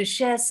that I'm going to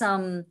share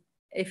some,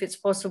 if it's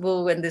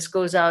possible, when this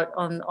goes out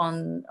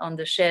on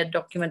the shared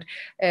document,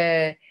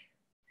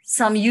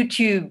 some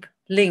YouTube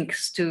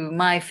links to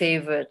my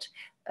favorite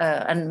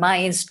and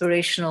my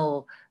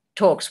inspirational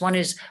talks. One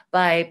is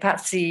by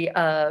Patsy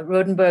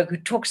Rodenberg, who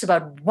talks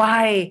about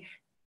why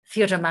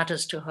theatre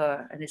matters to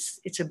her. And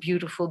it's a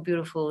beautiful,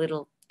 beautiful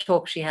little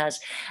talk she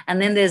has.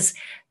 And then there's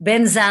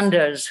Ben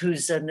Zanders,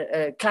 who's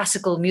a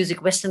classical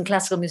music, Western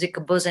classical music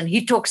composer, and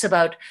he talks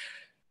about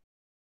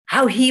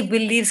how he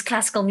believes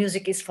classical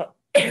music is for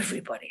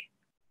everybody.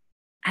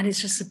 And it's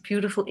just a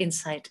beautiful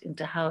insight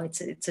into how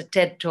it's a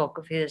TED talk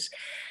of his.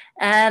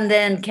 And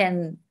then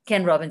Ken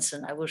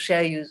Robinson, I will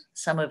share you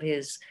some of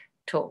his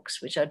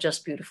talks, which are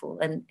just beautiful.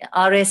 And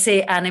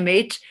RSA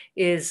Animate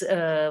is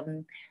a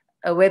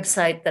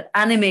website that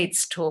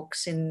animates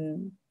talks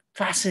in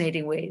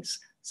fascinating ways.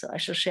 So I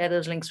shall share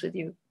those links with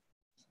you,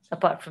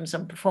 apart from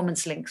some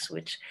performance links,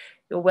 which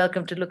you're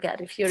welcome to look at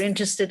if you're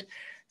interested.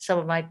 Some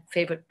of my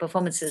favorite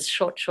performances,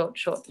 short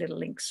little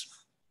links.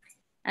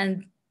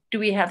 And do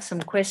we have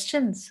some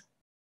questions?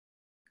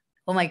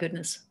 Oh my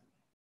goodness.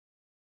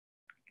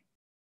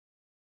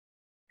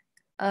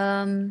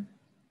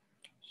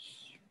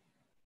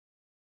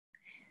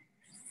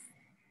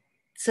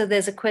 So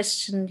there's a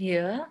question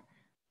here.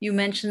 You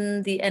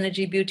mentioned the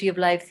energy beauty of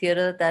live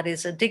theatre that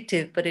is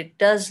addictive, but it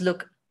does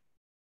look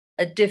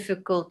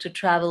difficult to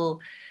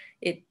travel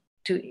it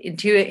to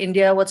interior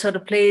India. What sort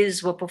of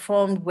plays were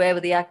performed? Where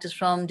were the actors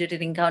from? Did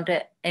it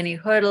encounter any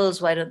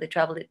hurdles? Why don't they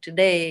travel it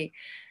today?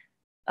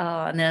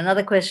 And then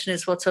another question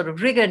is, what sort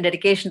of rigor and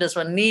dedication does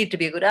one need to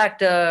be a good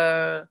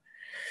actor?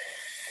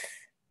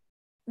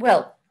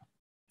 Well,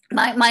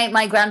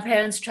 my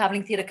grandparents'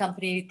 traveling theatre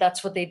company,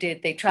 that's what they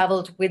did. They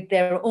traveled with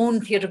their own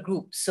theatre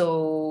group.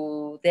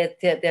 So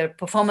their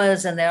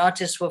performers and their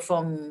artists were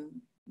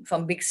from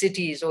big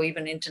cities or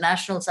even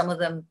international, some of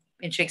them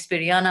in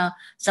Shakespeareana,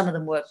 some of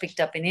them were picked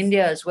up in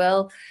India as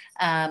well.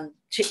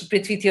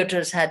 Prithvi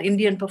Theatres had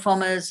Indian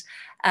performers,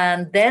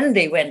 and then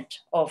they went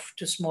off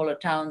to smaller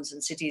towns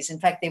and cities. In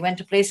fact, they went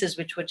to places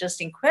which were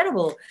just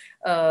incredible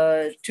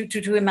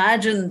to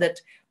imagine that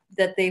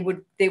they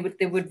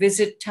would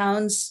visit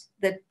towns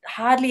that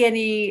hardly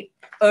any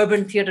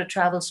urban theatre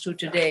travels to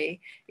today.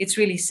 It's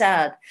really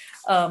sad.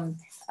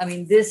 I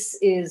mean, this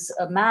is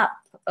a map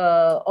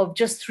of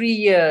just 3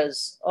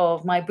 years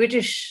of my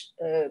British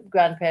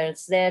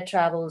grandparents, their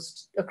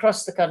travels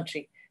across the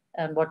country.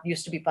 And what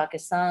used to be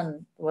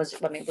Pakistan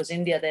was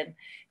India then.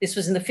 This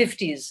was in the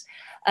 50s.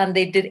 And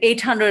they did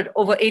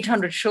over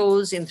 800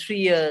 shows in 3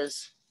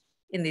 years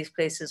in these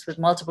places, with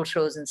multiple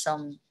shows in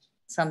some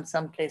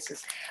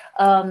places,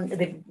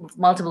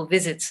 multiple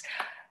visits.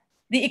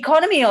 The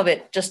economy of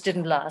it just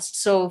didn't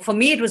last. So for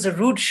me, it was a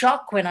rude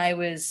shock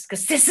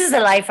because this is the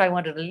life I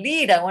wanted to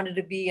lead. I wanted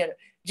to be a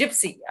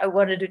gypsy. I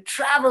wanted to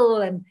travel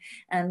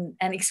and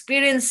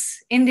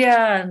experience India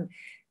and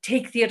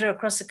take theatre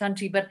across the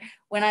country. But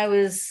when I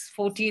was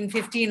 14,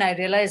 15, I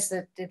realized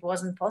that it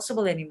wasn't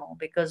possible anymore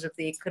because of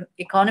the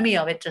economy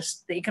of it.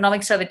 Just the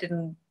economics of it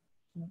didn't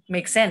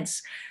make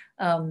sense,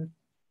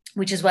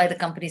 which is why the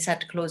companies had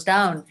to close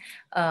down.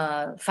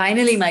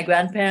 Finally, my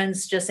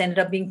grandparents just ended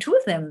up being two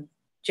of them,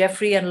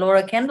 Jeffrey and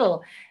Laura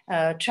Kendall,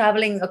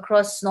 traveling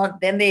across,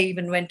 then they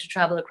even went to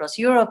travel across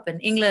Europe and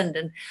England.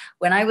 And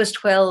when I was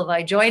 12,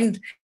 I joined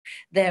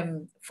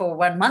them for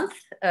 1 month.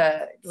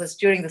 It was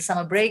during the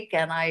summer break,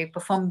 and I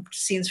performed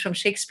scenes from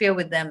Shakespeare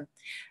with them.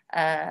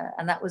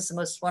 And that was the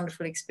most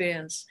wonderful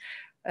experience.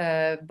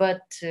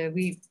 But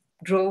we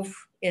drove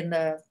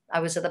I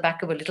was at the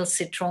back of a little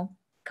Citroën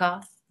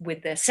car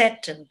with a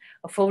set and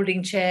a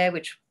folding chair,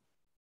 which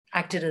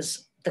acted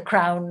as the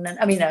crown,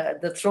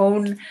 the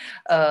throne.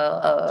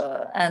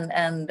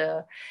 And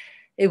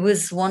it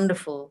was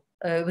wonderful.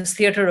 It was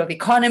theater of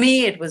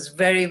economy. It was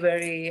very,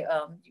 very,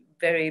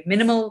 very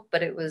minimal,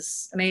 but it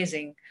was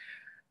amazing.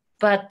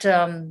 But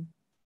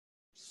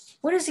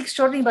what is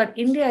extraordinary about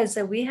India is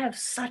that we have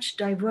such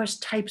diverse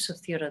types of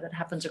theater that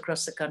happens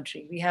across the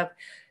country. We have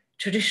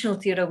traditional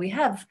theater. We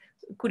have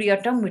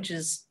Kuriyatam, which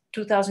is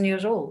 2,000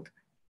 years old.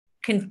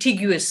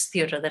 Contiguous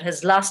theater that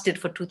has lasted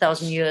for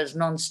 2,000 years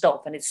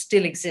non-stop, and it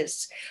still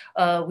exists.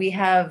 We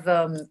have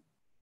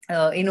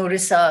in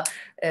Orissa,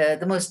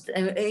 the most,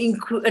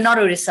 not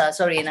Orissa,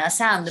 sorry, in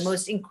Assam, the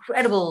most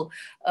incredible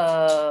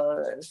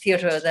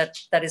theater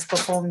that is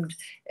performed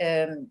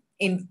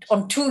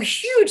on 2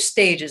 huge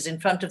stages in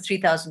front of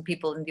 3,000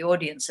 people in the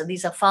audience. And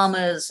these are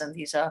farmers, and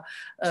these are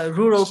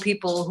rural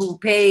people who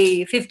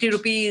pay 50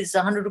 rupees,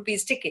 100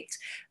 rupees tickets.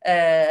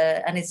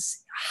 And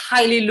it's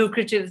highly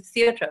lucrative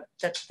theater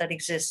that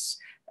exists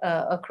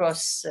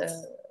across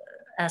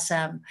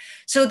Assam.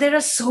 So there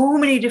are so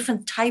many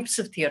different types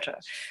of theater.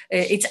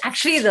 It's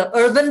actually the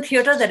urban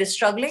theater that is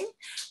struggling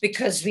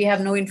because we have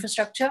no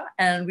infrastructure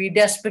and we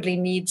desperately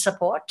need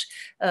support.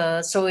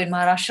 So in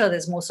Maharashtra,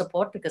 there's more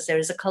support because there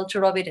is a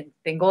culture of it. In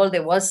Bengal,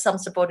 there was some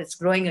support. It's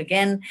growing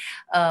again.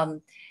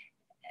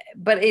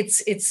 But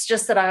it's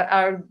just that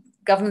our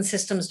government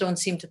systems don't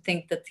seem to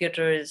think that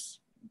theater is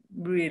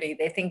really,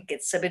 they think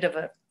it's a bit of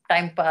a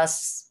time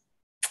pass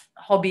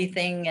hobby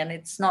thing, and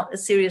it's not a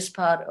serious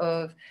part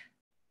of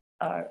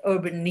our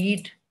urban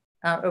need,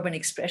 our urban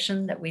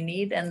expression that we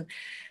need. And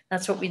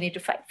that's what we need to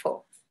fight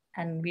for.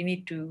 And we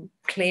need to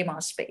claim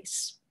our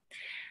space.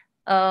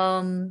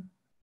 So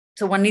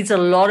one needs a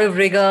lot of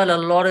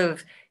rigor,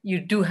 you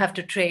do have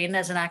to train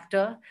as an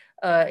actor.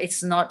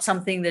 It's not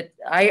something that,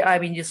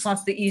 it's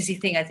not the easy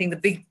thing. I think the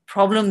big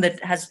problem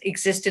that has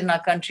existed in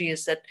our country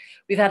is that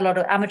we've had a lot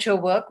of amateur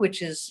work,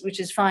 which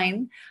is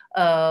fine.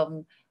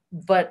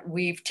 But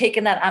we've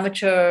taken that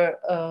amateur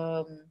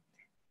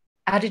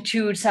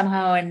attitude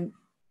somehow, and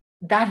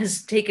that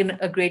has taken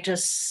a greater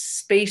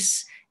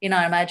space in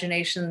our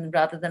imagination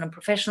rather than a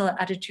professional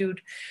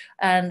attitude.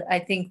 And I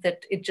think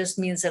that it just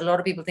means that a lot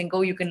of people think,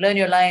 oh, you can learn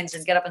your lines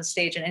and get up on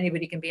stage and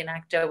anybody can be an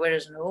actor,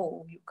 whereas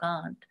no, you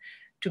can't.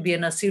 To be a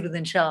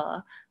Nasiruddin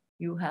Shah,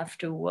 you have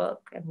to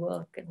work and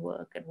work and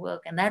work and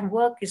work. And that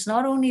work is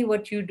not only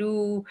what you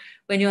do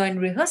when you're in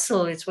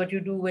rehearsal, it's what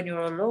you do when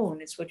you're alone,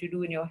 it's what you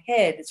do in your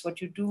head, it's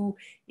what you do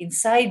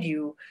inside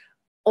you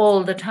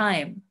all the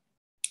time.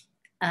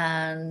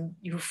 And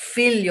you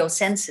fill your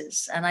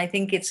senses. And I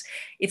think it's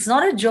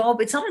not a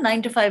job, it's not a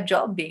 9-to-5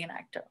 job being an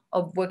actor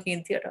or working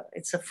in theater.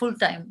 It's a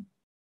full-time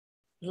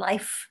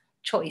life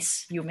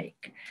choice you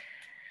make.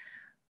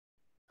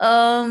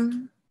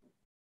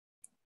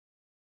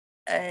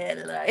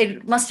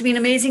 It must have been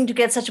amazing to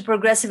get such a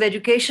progressive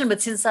education,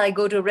 but since I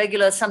go to a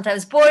regular,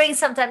 sometimes boring,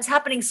 sometimes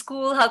happening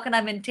school, how can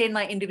I maintain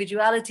my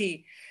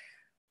individuality?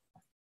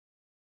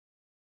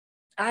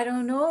 I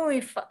don't know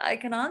if I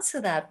can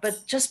answer that,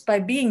 but just by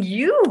being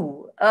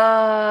you,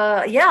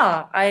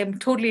 yeah, I am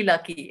totally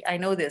lucky. I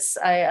know this.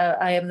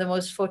 I am the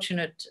most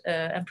fortunate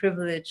and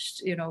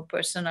privileged,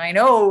 person I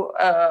know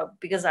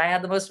because I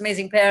had the most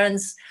amazing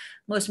parents,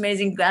 most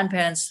amazing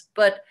grandparents.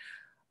 But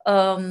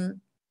I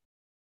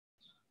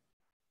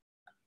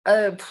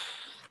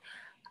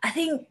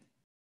think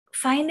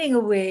finding a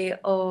way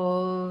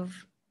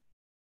of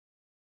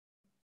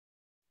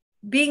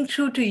being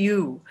true to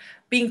you,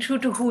 being true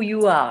to who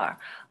you are,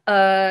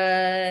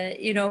 and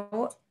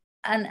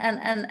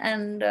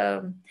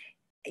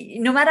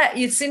no matter,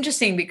 it's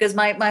interesting because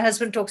my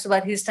husband talks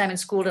about his time in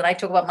school and I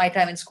talk about my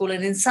time in school.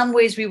 And in some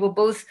ways we were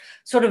both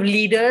sort of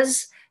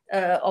leaders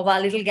of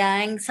our little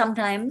gang.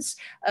 Sometimes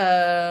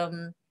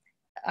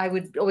I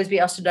would always be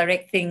asked to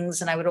direct things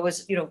and I would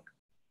always,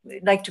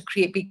 like to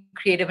be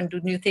creative and do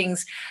new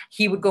things.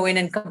 He would go in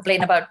and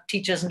complain about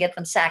teachers and get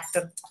them sacked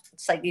or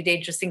slightly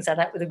dangerous things like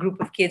that with a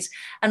group of kids.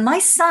 And my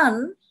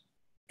son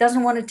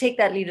doesn't want to take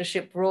that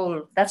leadership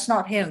role. That's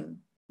not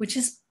him, which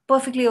is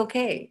perfectly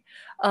okay.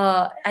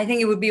 I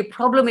think it would be a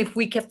problem if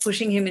we kept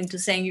pushing him into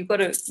saying, you've got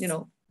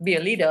to, be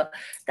a leader.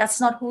 That's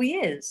not who he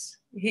is.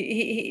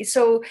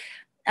 So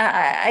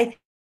I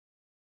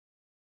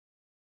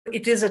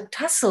it is a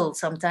tussle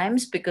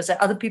sometimes because there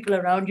are other people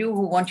around you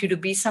who want you to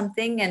be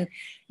something and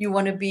you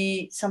want to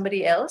be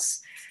somebody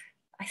else.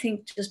 I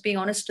think just being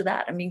honest to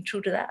that and being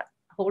true to that,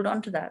 hold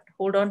on to that,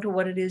 hold on to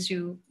what it is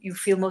you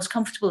feel most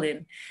comfortable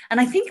in. And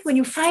I think when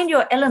you find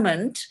your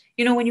element,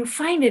 when you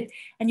find it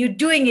and you're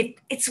doing it,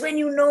 it's when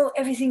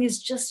everything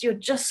is you're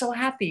just so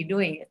happy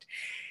doing it.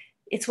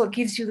 It's what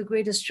gives you the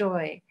greatest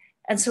joy.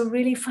 And so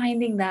really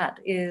finding that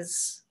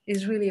is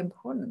really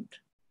important.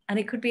 And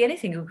it could be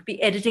anything. It could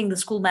be editing the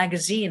school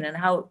magazine and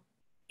how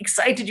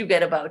excited you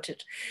get about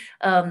it.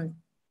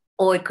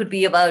 or it could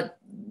be about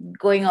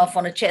going off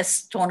on a chess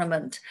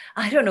tournament.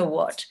 I don't know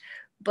what,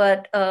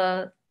 but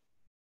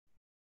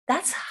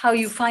that's how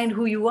you find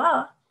who you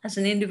are as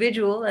an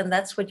individual, and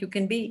that's what you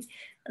can be.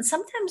 And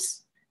sometimes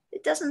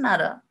it doesn't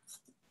matter.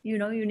 You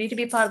know, you need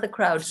to be part of the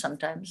crowd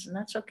sometimes, and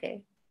that's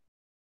okay.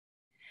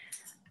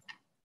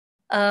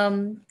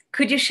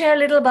 Could you share a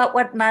little about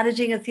what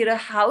managing a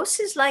theatre house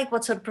is like?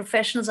 What sort of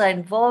professionals are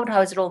involved?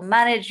 How is it all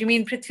managed? You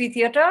mean Prithvi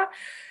Theatre?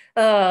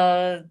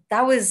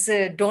 That was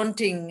a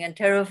daunting and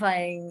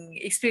terrifying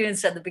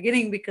experience at the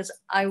beginning, because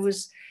I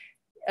was,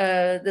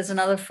 there's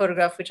another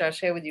photograph which I'll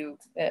share with you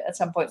at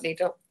some point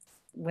later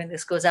when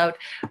this goes out,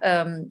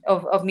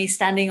 of me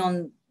standing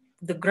on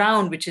the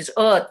ground, which is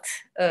earth,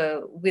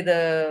 with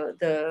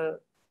the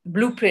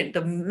blueprint,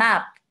 the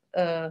map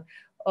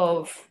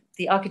of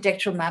the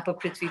architectural map of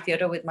Prithvi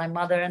Theatre with my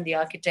mother and the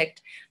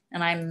architect,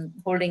 and I'm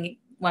holding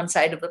one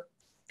side of the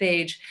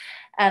page.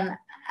 And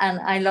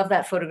I love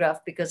that photograph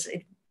because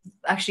it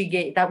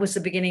actually that was the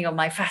beginning of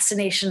my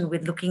fascination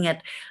with looking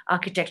at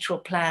architectural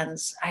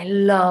plans. I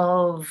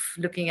love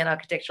looking at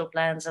architectural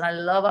plans, and I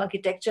love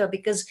architecture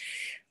because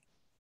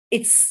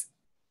it's,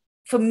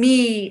 for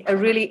me, a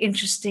really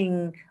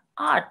interesting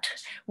art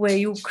where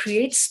you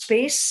create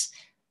space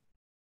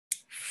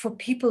for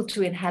people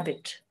to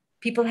inhabit.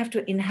 People have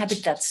to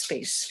inhabit that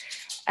space.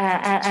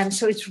 And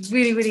so it's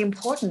really, really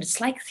important. It's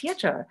like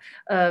theater.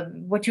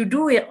 What you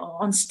do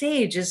on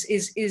stage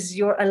is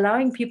you're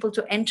allowing people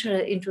to enter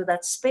into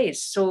that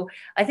space. So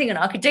I think an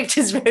architect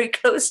is very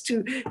close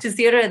to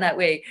theater in that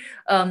way.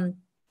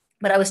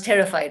 But I was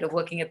terrified of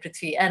working at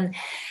Prithvi, and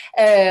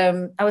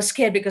I was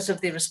scared because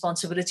of the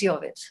responsibility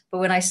of it. But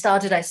when I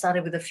started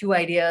with a few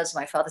ideas.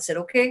 My father said,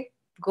 okay,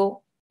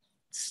 go,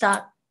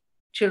 start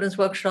children's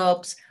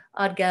workshops,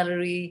 art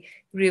gallery,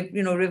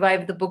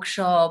 revive the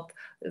bookshop,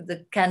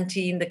 the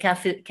canteen, the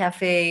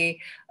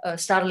cafe,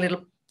 start a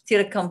little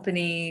theater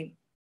company,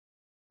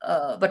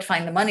 but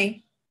find the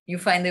money. You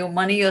find the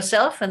money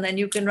yourself, and then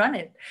you can run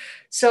it.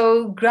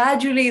 So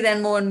gradually,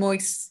 then more and more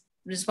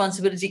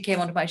responsibility came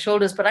onto my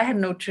shoulders, but I had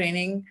no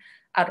training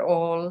at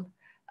all.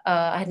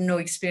 I had no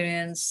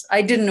experience.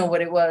 I didn't know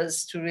what it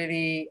was to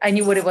really, I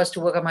knew what it was to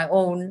work on my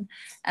own.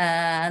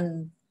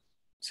 And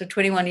so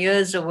 21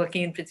 years of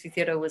working in Prithvi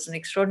Theatre was an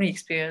extraordinary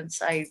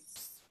experience. I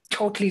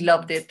totally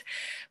loved it.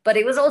 But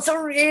it was also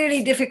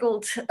really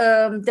difficult.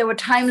 There were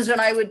times when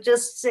I would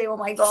just say, oh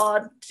my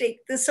God,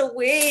 take this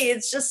away.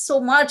 It's just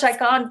so much. I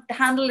can't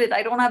handle it.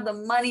 I don't have the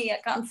money. I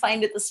can't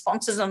find it. The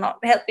sponsors are not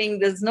helping.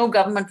 There's no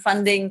government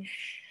funding.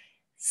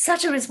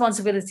 Such a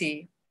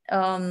responsibility.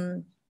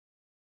 And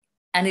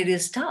it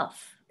is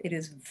tough. It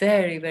is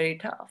very, very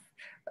tough.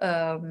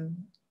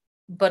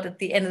 But at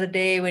the end of the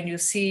day, when you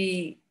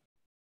see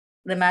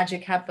the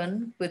magic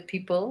happen with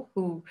people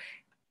who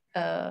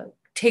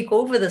take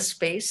over the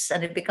space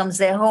and it becomes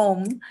their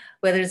home,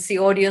 whether it's the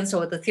audience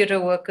or the theater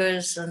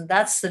workers, and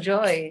that's the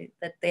joy,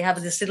 that they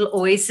have this little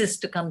oasis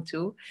to come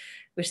to,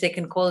 which they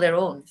can call their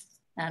own.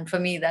 And for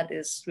me, that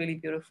is really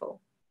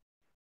beautiful.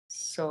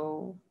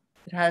 So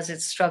it has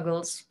its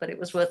struggles, but it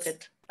was worth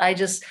it.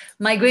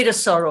 My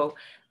greatest sorrow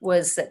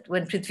was that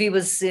when Prithvi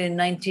was in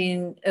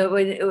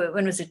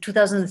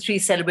 2003,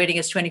 celebrating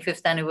its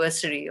 25th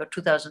anniversary, or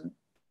 2000,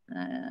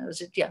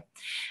 was it? Yeah.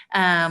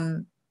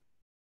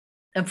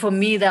 And for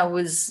me, that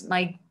was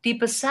my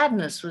deepest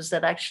sadness, was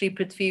that actually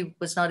Prithvi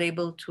was not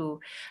able to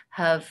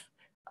have,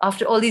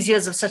 after all these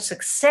years of such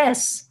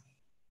success,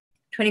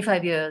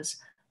 25 years,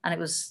 and it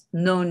was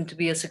known to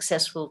be a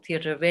successful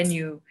theater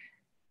venue.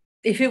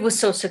 If it was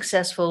so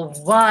successful,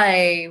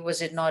 why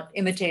was it not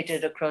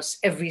imitated across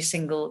every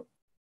single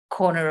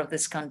corner of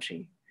this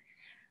country?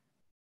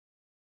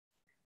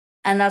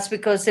 And that's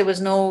because there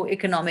was no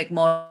economic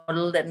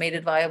model that made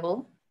it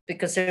viable,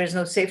 because there is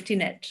no safety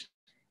net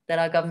that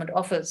our government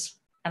offers.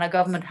 And our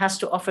government has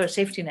to offer a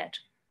safety net.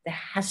 There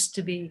has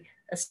to be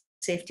a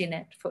safety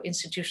net for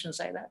institutions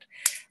like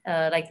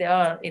that, like there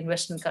are in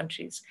Western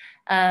countries.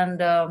 And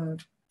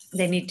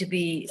there need to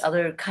be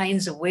other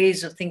kinds of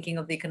ways of thinking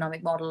of the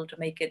economic model to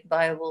make it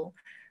viable.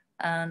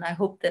 And I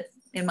hope that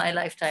in my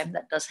lifetime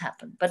that does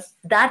happen. But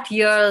that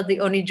year, the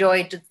only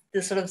joy, to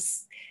the sort of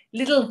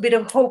little bit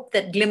of hope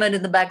that glimmered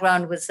in the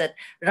background, was that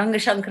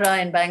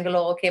Rangashankara in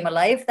Bangalore came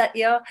alive that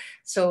year.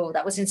 So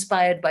that was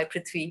inspired by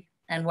Prithvi,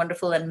 and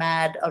Wonderful and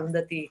Mad,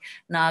 Arundhati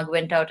Nag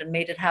went out and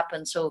made it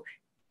happen. So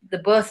the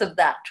birth of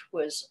that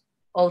was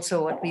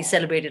also what we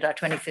celebrated our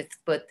 25th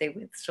birthday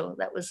with. So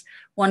that was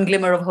one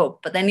glimmer of hope.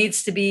 But there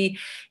needs to be,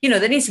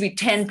 there needs to be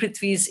 10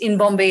 Prithvis in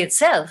Bombay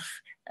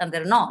itself, and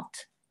they're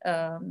not.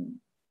 And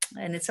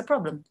it's a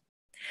problem.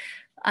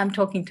 I'm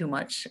talking too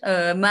much.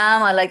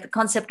 Ma'am, I like the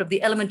concept of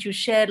the element you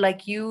shared.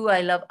 Like you, I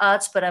love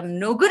arts, but I'm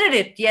no good at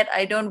it, yet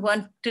I don't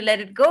want to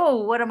let it go.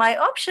 What are my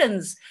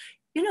options?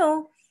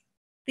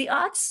 The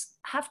arts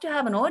have to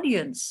have an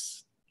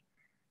audience.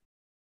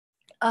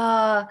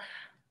 Go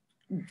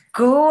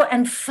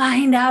and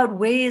find out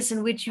ways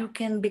in which you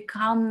can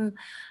become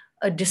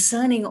a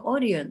discerning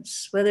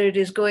audience, whether it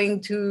is going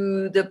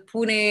to the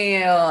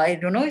Pune, I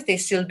don't know if they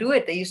still do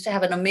it. They used to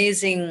have an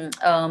amazing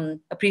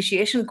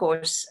appreciation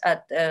course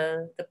at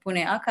the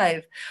Pune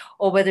archive,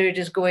 or whether it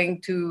is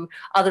going to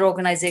other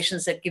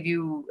organizations that give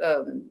you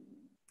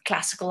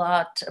classical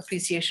art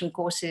appreciation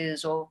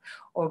courses, or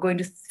going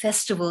to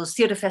festivals,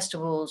 theater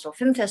festivals, or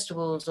film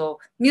festivals, or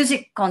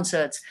music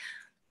concerts,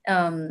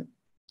 and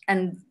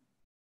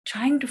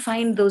trying to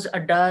find those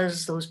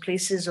addas, those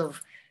places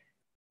of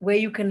where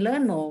you can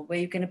learn more, where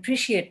you can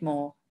appreciate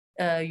more.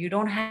 You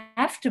don't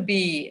have to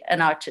be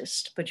an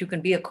artist, but you can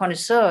be a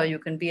connoisseur. You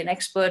can be an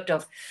expert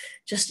of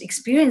just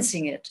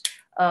experiencing it,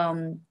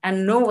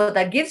 and know what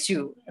that gives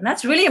you. And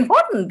that's really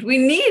important. We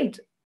need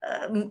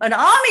an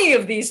army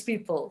of these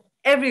people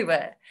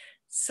everywhere.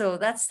 So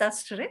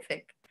that's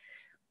terrific.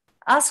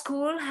 Our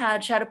school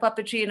had shadow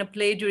puppetry in a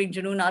play during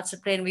Junoon Arts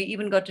Play, and we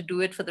even got to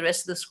do it for the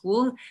rest of the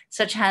school.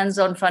 Such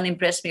hands-on fun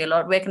impressed me a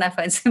lot. Where can I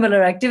find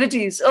similar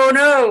activities? Oh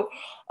no!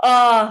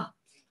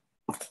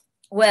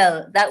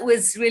 Well,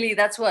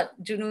 that's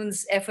what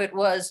Junoon's effort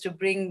was, to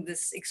bring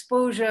this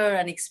exposure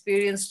and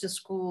experience to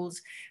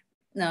schools,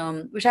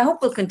 which I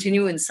hope will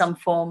continue in some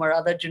form or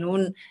other.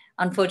 Junoon,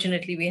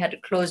 unfortunately, we had to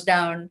close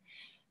down.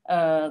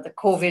 The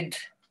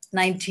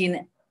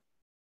COVID-19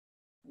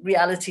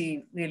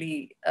 reality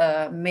really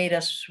made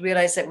us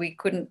realize that we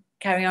couldn't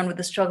carry on with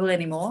the struggle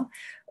anymore.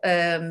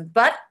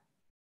 But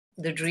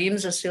the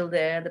dreams are still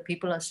there, the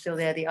people are still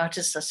there, the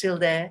artists are still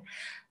there.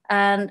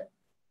 And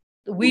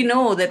we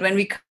know that when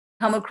we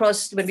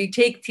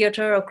take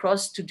theater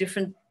across to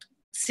different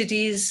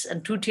cities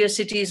and two-tier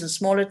cities and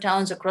smaller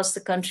towns across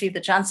the country,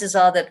 the chances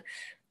are that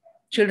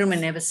children may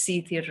never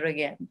see theater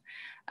again,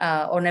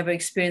 or never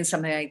experience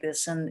something like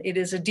this. And it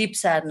is a deep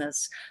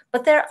sadness.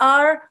 But there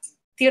are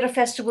theater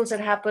festivals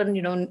that happen.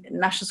 You know,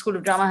 National School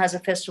of Drama has a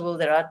festival.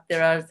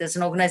 There's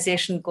an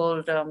organization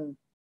called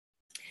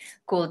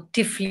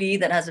Tifli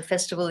that has a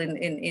festival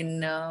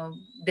in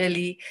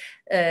Delhi.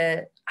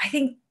 I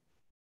think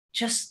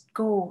just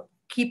go,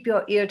 keep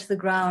your ear to the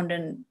ground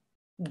and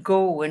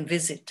go and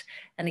visit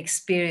and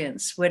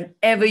experience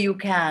whenever you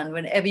can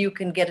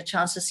get a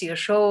chance to see a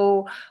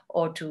show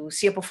or to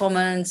see a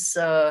performance.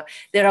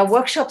 There are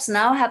workshops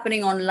now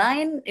happening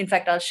online. In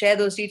fact, I'll share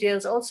those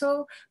details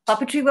also.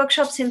 Puppetry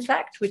workshops, in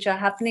fact, which are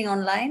happening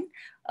online.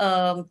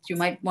 You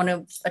might want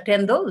to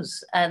attend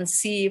those and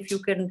see if you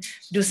can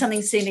do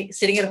something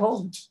sitting at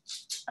home,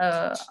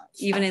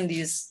 even in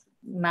these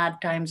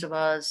mad times of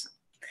ours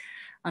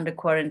under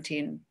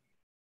quarantine.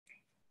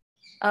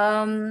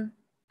 Do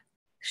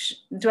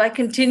I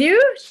continue?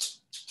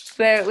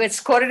 Where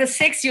it's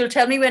 5:45, you'll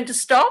tell me when to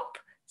stop.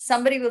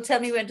 Somebody will tell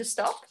me when to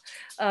stop,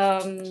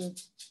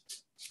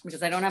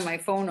 because I don't have my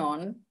phone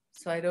on,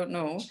 so I don't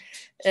know.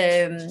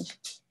 Do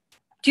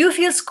you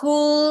feel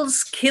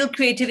schools kill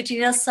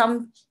creativity?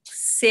 Some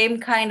same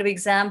kind of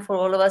exam for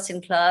all of us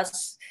in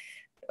class?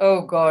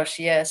 Oh gosh,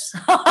 yes.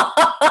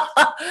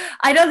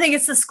 I don't think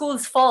it's the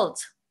school's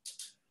fault.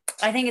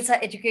 I think it's our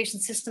education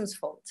system's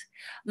fault.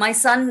 My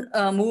son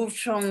moved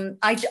from,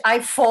 I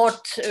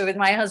fought with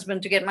my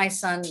husband to get my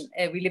son,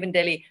 we live in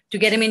Delhi, to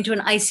get him into an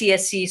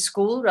ICSE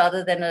school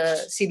rather than a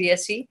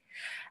CBSE.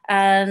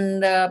 And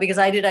because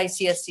I did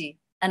ICSE,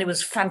 and it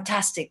was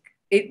fantastic.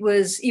 It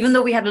was, even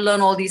though we had to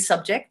learn all these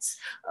subjects,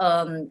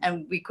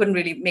 and we couldn't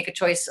really make a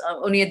choice,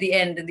 only at the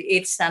end, in the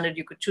 8th standard,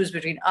 you could choose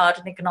between art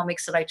and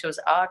economics, and I chose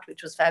art,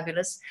 which was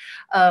fabulous.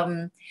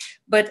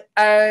 But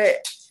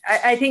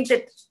I think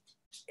that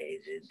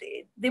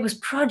there was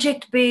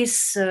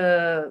project-based,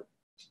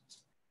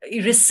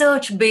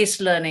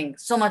 research-based learning,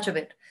 so much of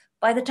it.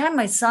 By the time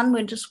my son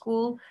went to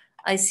school,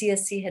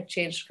 ICSE had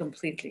changed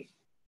completely.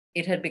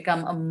 It had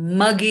become a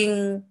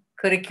mugging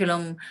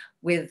curriculum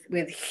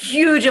with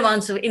huge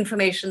amounts of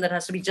information that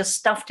has to be just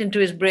stuffed into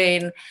his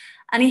brain.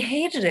 And he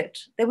hated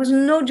it. There was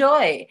no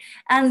joy.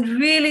 And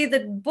really,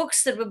 the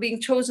books that were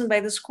being chosen by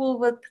the school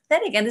were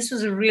pathetic. And this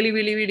was a really,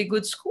 really, really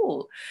good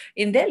school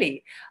in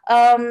Delhi.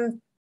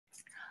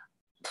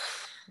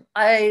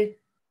 I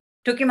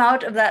took him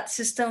out of that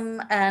system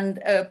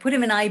and put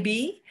him in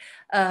IB,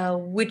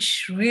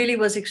 which really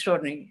was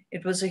extraordinary.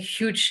 It was a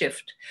huge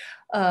shift.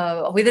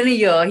 Within a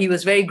year, he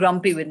was very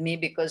grumpy with me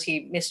because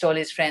he missed all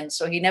his friends.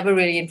 So he never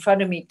really in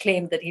front of me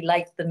claimed that he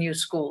liked the new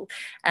school.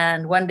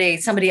 And one day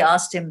somebody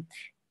asked him,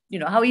 you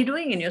know, how are you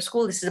doing in your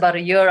school? This is about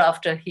a year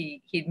after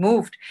he'd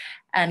moved.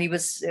 And he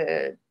was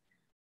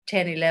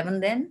 10, 11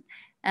 then.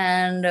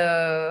 And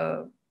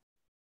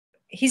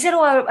he said,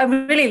 oh,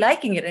 I'm really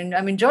liking it and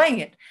I'm enjoying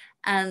it.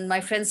 And my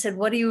friend said,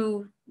 what do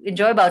you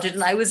enjoy about it?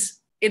 And I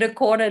was in a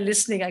corner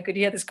listening. I could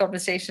hear this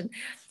conversation.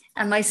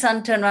 And my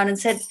son turned around and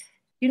said,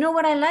 you know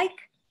what I like?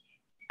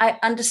 I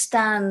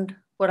understand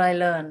what I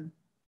learn.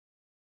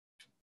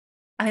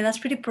 I mean, that's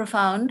pretty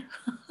profound.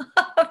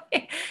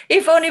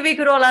 If only we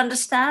could all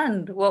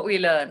understand what we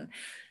learn.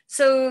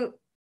 So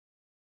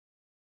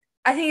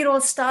I think it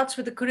all starts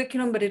with the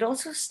curriculum, but it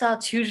also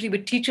starts hugely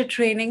with teacher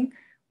training,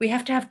 We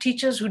have to have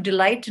teachers who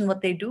delight in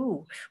what they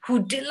do,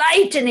 who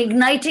delight in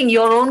igniting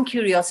your own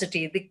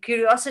curiosity, the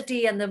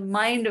curiosity and the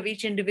mind of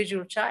each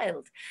individual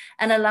child,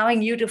 and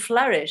allowing you to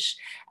flourish,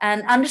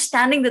 and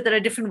understanding that there are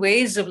different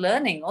ways of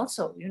learning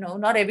also.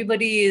 Not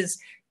everybody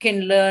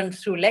can learn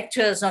through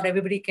lectures, not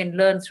everybody can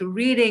learn through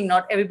reading,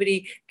 not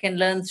everybody can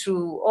learn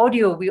through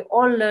audio. We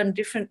all learn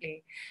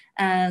differently,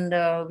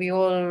 and we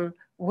all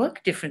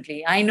work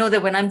differently. I know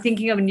that when I'm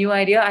thinking of a new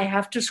idea, I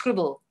have to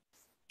scribble.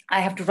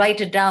 I have to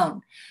write it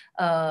down.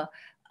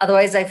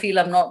 Otherwise, I feel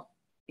I'm not,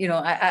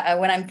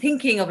 when I'm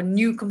thinking of a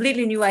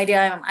completely new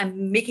idea,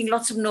 I'm making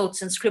lots of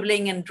notes and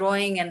scribbling and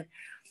drawing,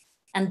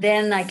 and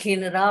then I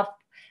clean it up.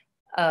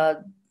 A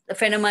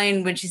friend of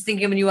mine, when she's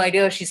thinking of a new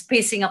idea, she's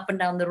pacing up and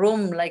down the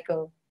room like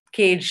a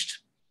caged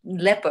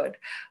leopard.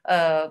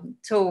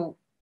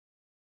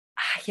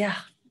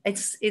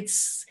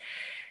 It's.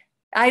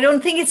 I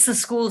don't think it's the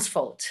school's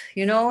fault.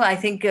 I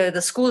think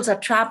the schools are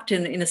trapped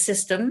in a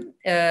system,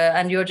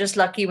 and you're just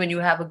lucky when you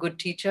have a good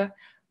teacher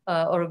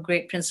or a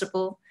great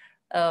principal.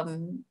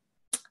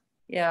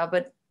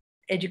 But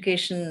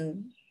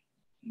education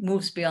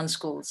moves beyond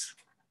schools,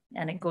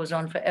 and it goes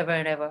on forever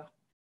and ever.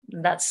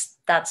 And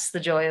that's the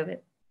joy of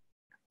it.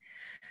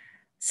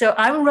 So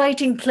I'm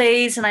writing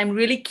plays, and I'm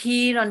really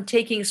keen on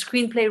taking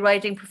screenplay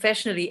writing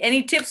professionally.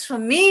 Any tips for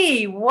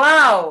me?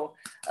 Wow,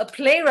 a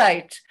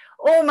playwright.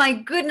 Oh my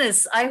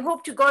goodness, I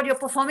hope to God you're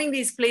performing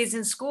these plays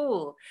in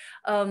school.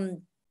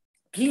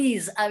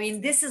 Please,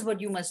 this is what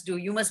you must do.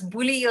 You must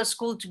bully your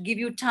school to give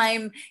you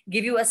time,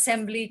 give you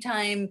assembly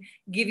time,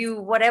 give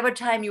you whatever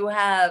time you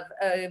have.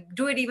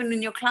 Do it even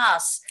in your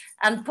class,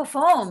 and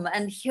perform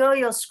and hear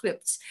your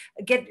scripts.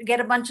 Get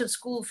a bunch of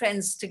school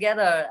friends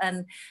together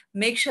and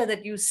make sure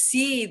that you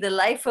see the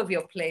life of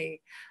your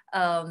play.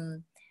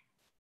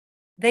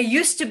 There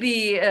used to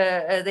be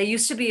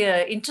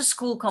a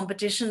inter-school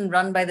competition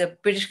run by the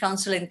British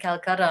Council in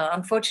Calcutta.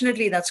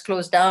 Unfortunately, that's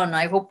closed down.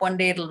 I hope one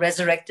day it'll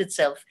resurrect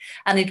itself.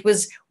 And it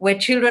was where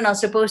children are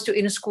supposed to,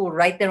 in a school,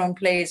 write their own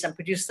plays and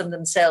produce them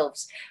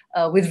themselves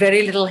with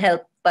very little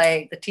help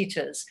by the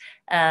teachers.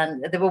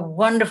 And there were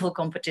wonderful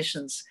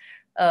competitions.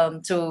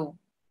 So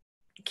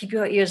keep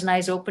your ears and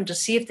eyes open to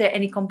see if there are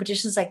any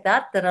competitions like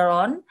that are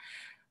on.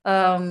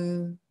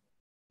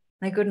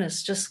 My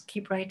goodness, just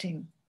keep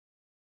writing.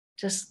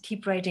 Just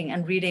keep writing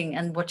and reading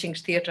and watching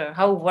theater.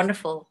 How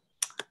wonderful.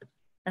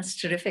 That's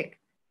terrific.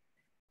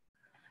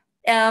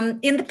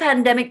 In the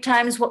pandemic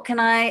times, what can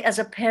I, as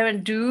a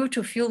parent, do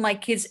to fuel my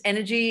kids'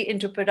 energy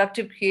into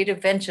productive,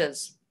 creative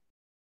ventures?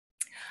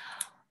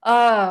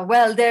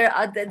 Well,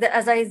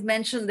 as I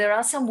mentioned, there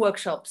are some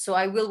workshops. So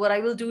what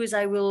I will do is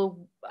I will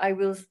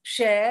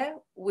share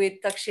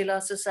with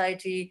Takshila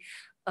Society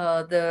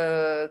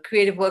the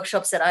creative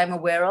workshops that I'm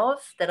aware of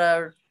that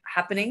are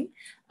happening,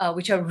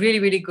 which are really,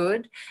 really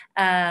good.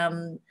 A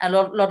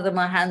lot of them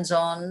are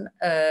hands-on.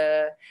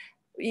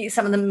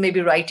 Some of them may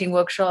be writing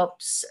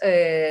workshops,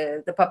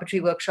 the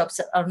puppetry workshops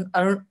that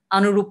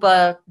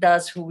Anurupa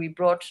does, who we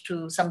brought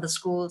to some of the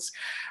schools.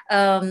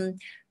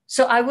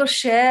 So I will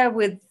share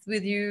with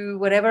you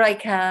whatever I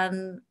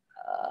can.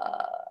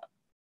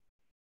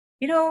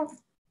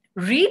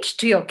 Read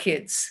to your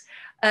kids.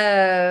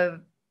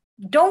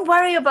 Don't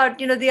worry about,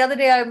 the other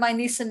day, my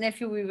niece and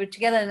nephew, we were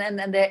together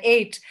and they're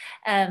 8.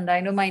 And I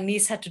know my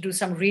niece had to do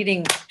some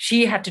reading.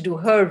 She had to do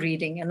her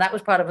reading, and that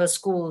was part of her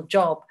school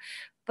job.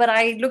 But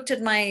I looked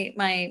at my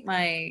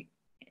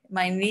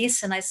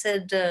niece and I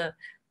said,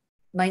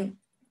 my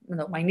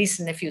niece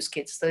and nephew's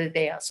kids, so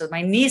they are. So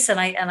my niece and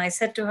I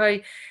said to her,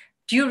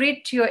 do you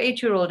read to your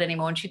 8-year-old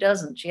anymore? And she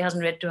doesn't. She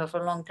hasn't read to her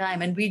for a long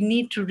time. And we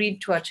need to read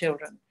to our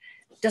children.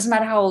 It doesn't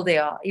matter how old they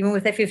are. Even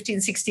if they're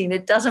 15, 16,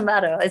 it doesn't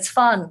matter. It's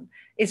fun.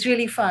 It's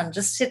really fun.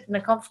 Just sit in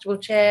a comfortable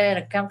chair, in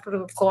a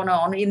comfortable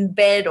corner, in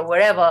bed or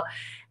wherever,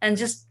 and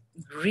just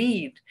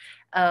read.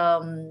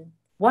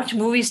 Watch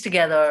movies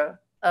together.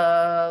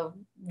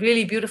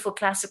 Really beautiful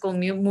classical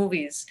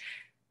movies.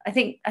 I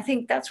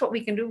think that's what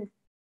we can do.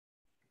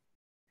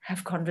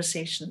 Have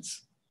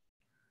conversations.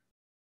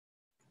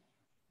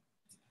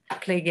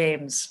 Play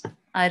games.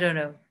 I don't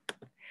know.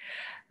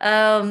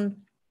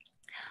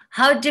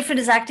 How different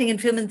is acting in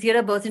film and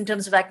theater, both in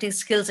terms of acting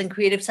skills and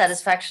creative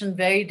satisfaction?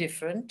 Very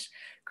different.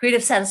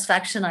 Creative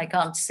satisfaction, I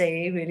can't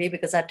say really,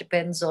 because that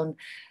depends on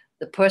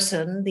the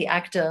person, the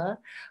actor.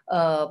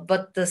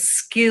 But the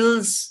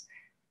skills,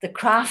 the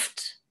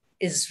craft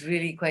is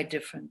really quite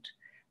different.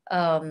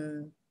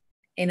 In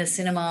a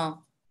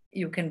cinema,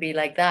 you can be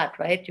like that,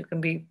 right? You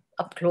can be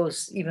up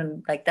close,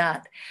 even like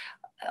that.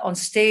 On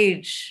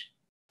stage,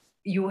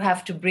 you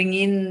have to bring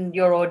in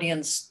your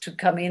audience to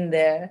come in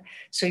there.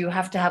 So you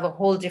have to have a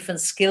whole different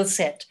skill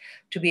set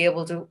to be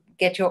able to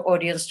get your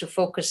audience to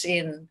focus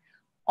in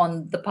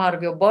on the part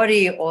of your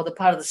body or the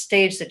part of the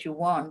stage that you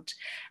want.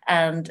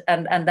 And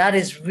that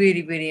is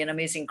really, really an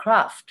amazing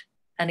craft.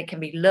 And it can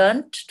be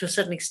learned to a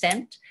certain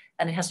extent,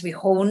 and it has to be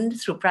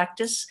honed through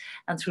practice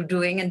and through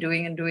doing and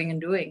doing and doing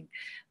and doing.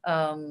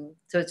 So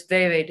it's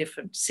very, very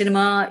different.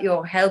 Cinema,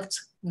 you're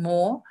helped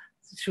more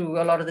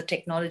through a lot of the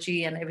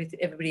technology and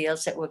everybody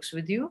else that works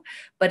with you.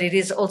 But it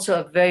is also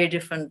a very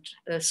different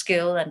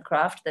skill and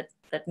craft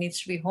that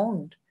needs to be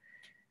honed.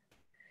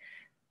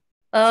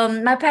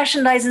 My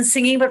passion lies in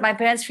singing, but my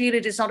parents feel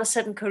it is not a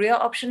certain career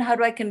option. How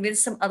do I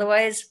convince them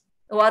otherwise?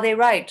 Or are they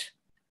right?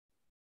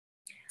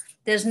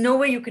 There's no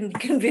way you can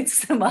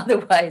convince them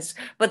otherwise,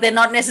 but they're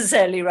not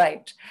necessarily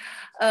right.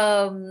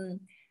 You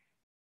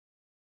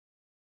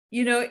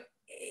know,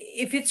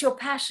 if it's your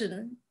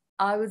passion,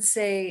 I would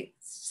say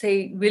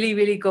really,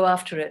 really go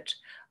after it.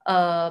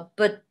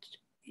 But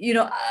you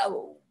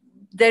know,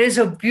 there is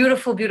a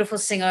beautiful, beautiful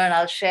singer, and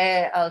I'll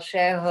share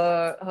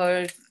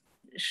her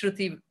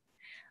Shruti.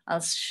 I'll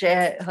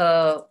share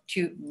her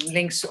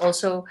links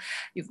also.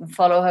 You can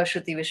follow her,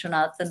 Shruti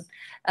Vishwanathan.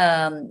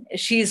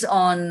 She's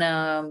on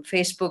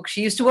Facebook.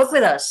 She used to work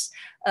with us.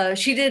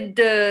 She did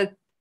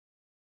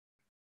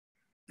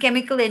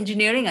chemical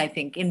engineering, I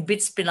think, in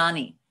BITS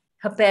Pilani.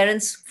 Her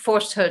parents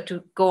forced her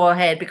to go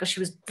ahead because she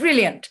was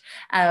brilliant,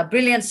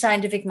 brilliant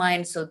scientific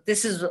mind. So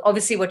this is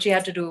obviously what she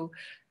had to do.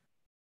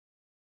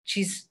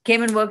 She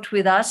came and worked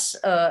with us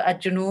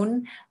at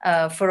Junoon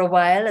for a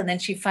while, and then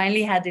she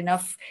finally had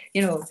enough,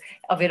 you know,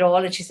 of it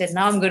all. And she said,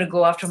 now I'm going to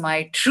go after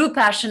my true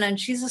passion. And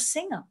she's a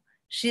singer.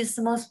 She's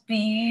the most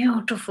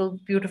beautiful,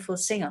 beautiful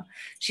singer.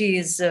 She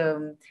is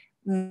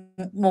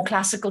more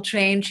classical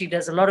trained. She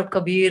does a lot of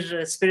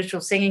Kabir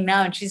spiritual singing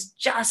now, and she's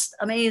just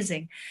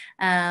amazing.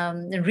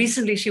 And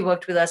recently she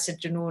worked with us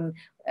at Junoon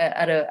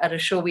at a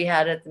show we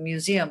had at the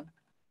museum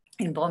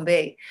in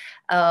Bombay.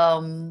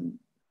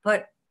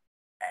 But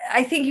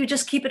I think you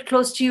just keep it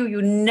close to you. You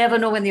never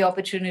know when the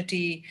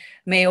opportunity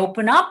may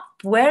open up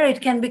where it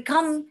can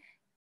become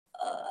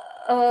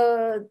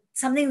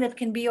something that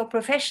can be your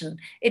profession.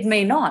 It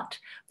may not,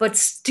 but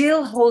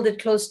still hold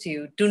it close to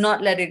you. Do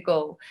not let it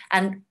go,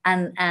 and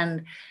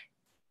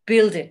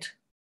build it,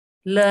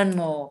 learn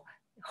more,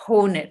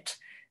 hone it,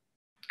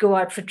 go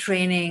out for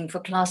training, for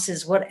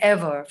classes,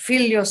 whatever.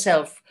 Fill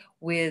yourself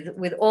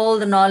with all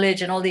the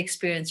knowledge and all the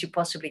experience you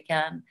possibly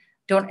can.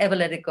 Don't ever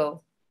let it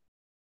go.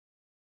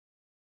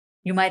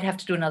 You might have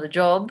to do another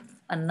job,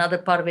 another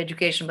part of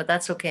education, but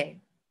that's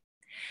okay.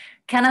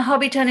 Can a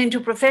hobby turn into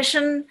a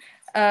profession?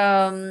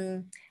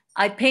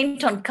 I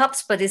paint on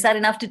cups, but is that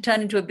enough to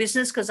turn into a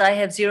business? Because I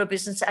have zero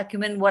business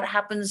acumen. What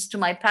happens to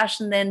my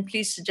passion then?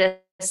 Please suggest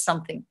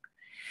something.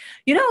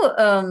 You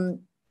know,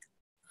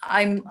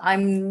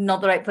 I'm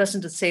not the right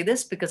person to say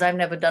this because I've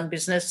never done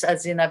business,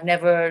 as in I've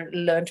never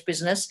learned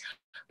business.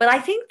 But I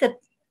think that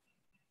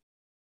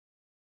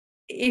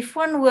if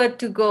one were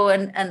to go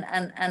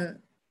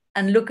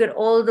and look at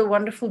all the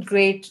wonderful,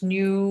 great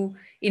new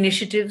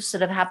initiatives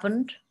that have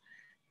happened,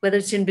 whether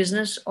it's in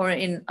business or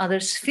in other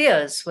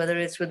spheres, whether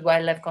it's with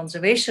wildlife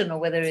conservation or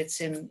whether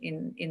it's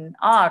in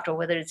art or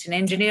whether it's in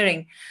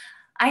engineering,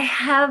 I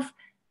have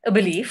a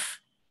belief,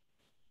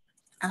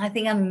 and I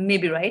think I may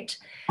be right,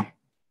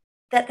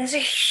 that there's a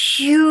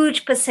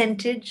huge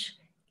percentage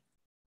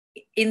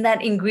in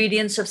that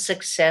ingredients of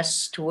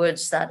success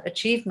towards that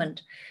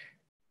achievement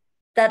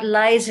that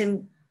lies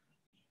in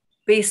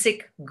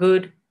basic,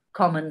 good,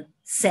 common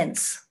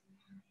sense.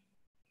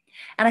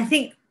 And I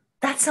think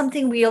that's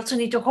something we also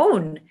need to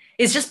hone,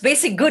 is just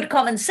basic, good,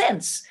 common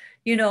sense,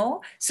 you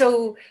know?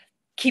 So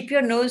keep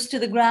your nose to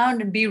the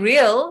ground and be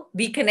real,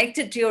 be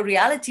connected to your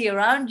reality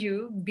around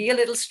you, be a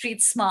little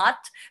street smart,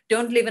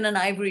 don't live in an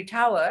ivory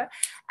tower.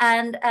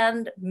 And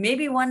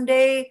maybe one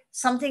day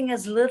something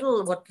as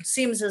little, what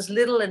seems as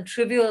little and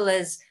trivial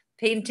as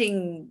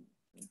painting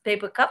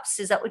paper cups,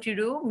 is that what you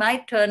do,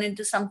 might turn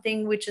into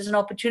something which is an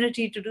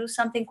opportunity to do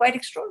something quite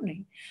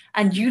extraordinary.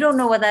 And you don't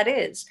know what that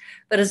is.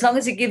 But as long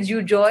as it gives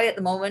you joy at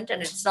the moment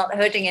and it's not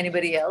hurting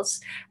anybody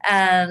else,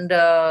 and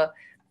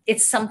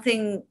it's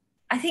something,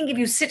 I think if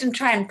you sit and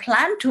try and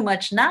plan too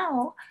much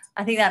now,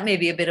 I think that may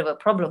be a bit of a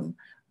problem.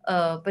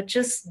 But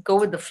just go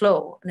with the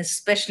flow. And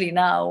especially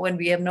now when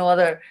we have no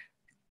other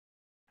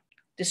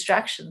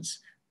distractions,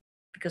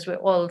 because we're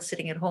all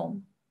sitting at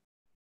home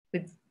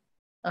with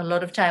a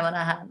lot of time on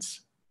our hands.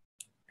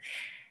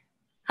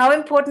 How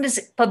important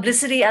is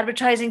publicity,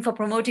 advertising for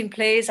promoting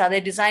plays? Are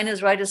there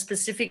designers, writers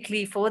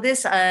specifically for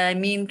this? I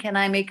mean, can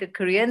I make a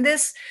career in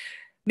this?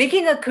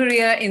 Making a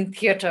career in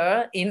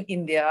theatre in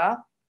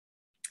India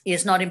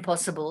is not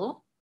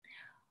impossible,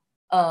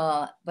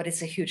 but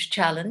it's a huge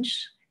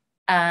challenge.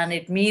 And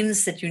it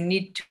means that you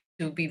need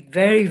to be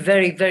very,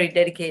 very, very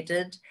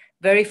dedicated,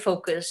 very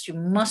focused. You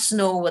must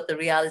know what the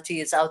reality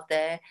is out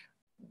there,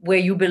 where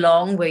you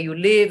belong, where you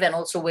live, and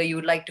also where you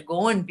would like to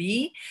go and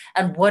be,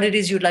 and what it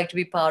is you'd like to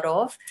be part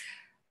of.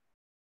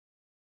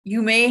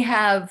 You may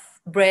have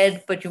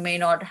bread, but you may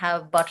not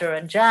have butter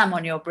and jam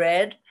on your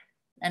bread.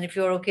 And if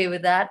you're okay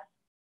with that,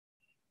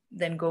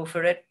 then go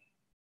for it.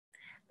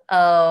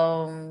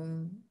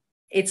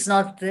 It's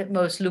not the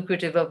most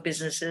lucrative of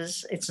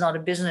businesses. It's not a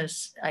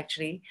business,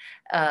 actually.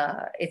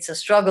 It's a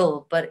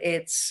struggle, but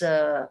it's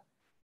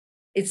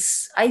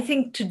it's, I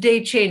think,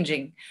 today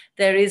changing.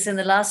 There is, in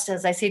the last,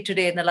 as I say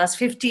today, in the last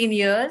 15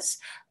 years,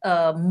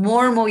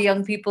 more and more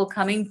young people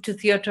coming to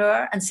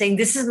theater and saying,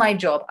 this is my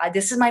job.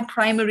 This is my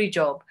primary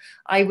job.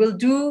 I will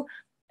do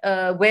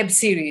web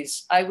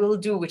series. I will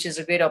do, which is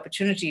a great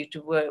opportunity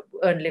to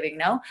earn living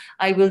now.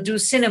 I will do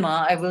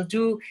cinema. I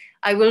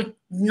will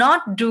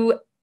not do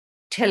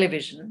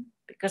television,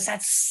 because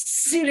that's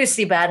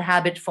seriously bad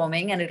habit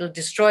forming and it'll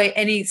destroy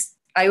any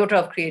iota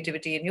of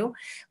creativity in you.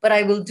 But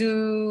I will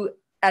do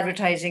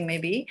advertising,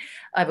 maybe.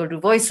 I will do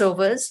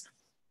voiceovers.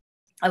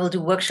 I will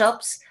do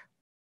workshops,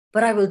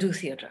 but I will do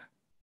theater.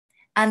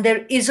 And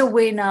there is a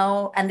way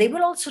now, and they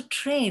will also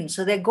train.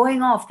 So they're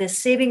going off, they're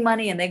saving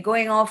money, and they're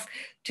going off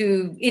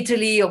to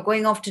Italy or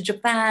going off to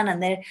Japan,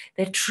 and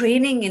they're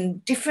training in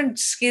different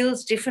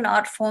skills, different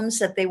art forms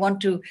that they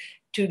want to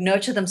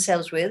nurture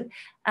themselves with.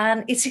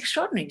 And it's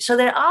extraordinary. So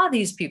there are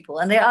these people,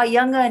 and there are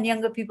younger and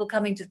younger people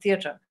coming to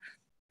theater,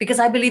 because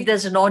I believe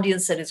there's an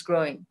audience that is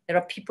growing. There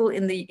are people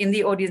in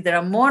the audience. There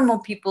are more and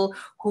more people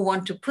who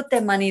want to put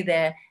their money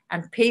there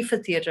and pay for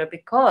theater,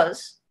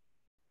 because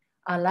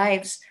our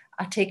lives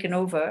are taken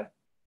over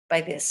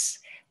by this,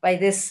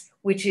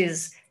 which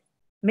is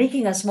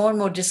making us more and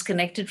more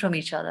disconnected from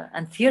each other.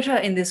 And theater,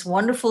 in this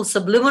wonderful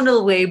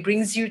subliminal way,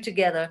 brings you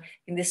together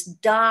in this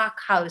dark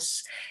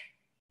house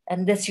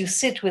and lets you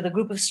sit with a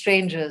group of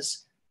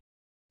strangers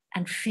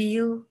and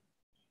feel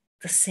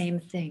the same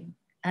thing.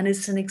 And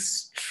it's an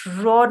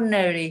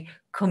extraordinary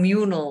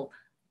communal,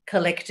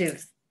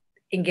 collective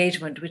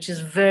engagement, which is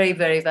very,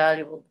 very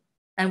valuable.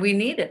 And we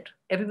need it.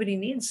 Everybody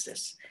needs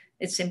this.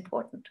 It's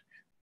important.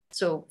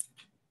 So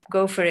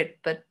go for it,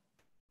 but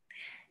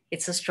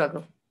it's a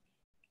struggle.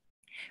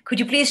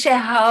 Could you please share,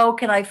 how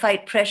can I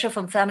fight pressure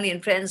from family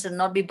and friends and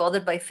not be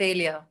bothered by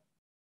failure?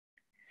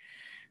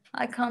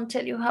 I can't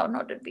tell you how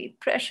not to be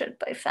pressured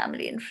by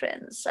family and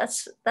friends.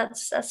 That's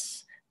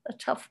a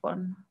tough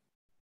one.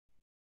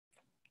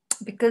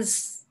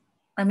 Because,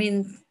 I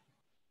mean,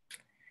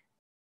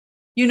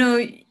 you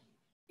know,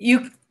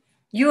 you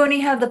only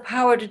have the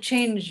power to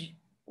change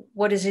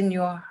what is in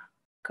your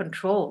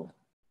control.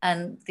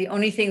 And the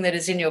only thing that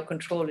is in your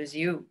control is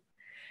you.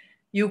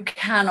 You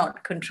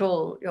cannot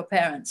control your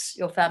parents,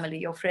 your family,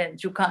 your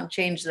friends. You can't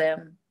change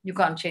them. You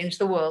can't change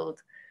the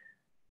world.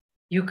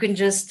 You can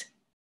just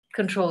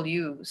control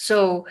you.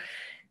 So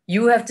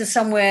you have to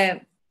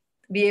somewhere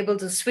be able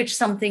to switch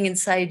something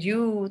inside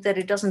you that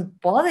it doesn't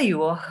bother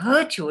you or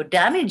hurt you or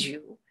damage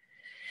you.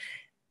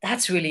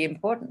 That's really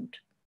important.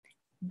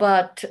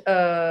 But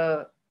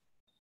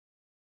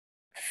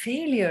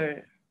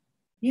failure,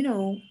 you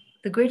know,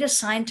 the greatest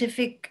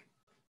scientific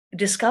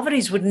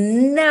discoveries would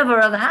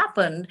never have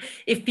happened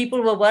if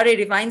people were worried,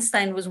 if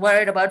Einstein was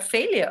worried about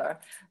failure,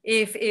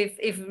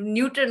 if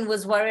Newton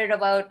was worried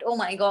about, oh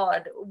my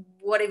God,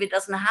 what if it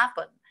doesn't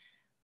happen?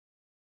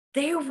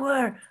 They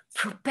were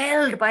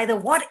propelled by the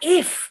what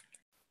if.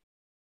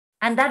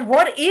 And that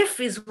what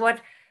if is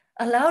what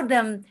allowed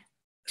them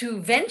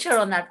to venture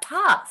on that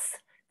path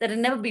that had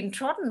never been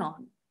trodden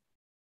on.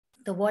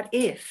 The what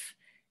if.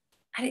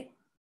 And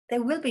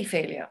there will be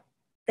failure.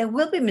 There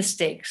will be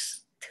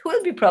mistakes. There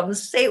will be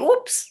problems. Say,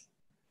 oops,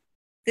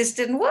 this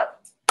didn't work.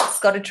 It's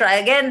got to try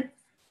again.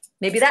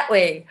 Maybe that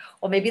way,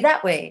 or maybe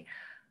that way,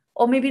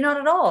 or maybe not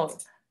at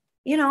all.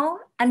 You know,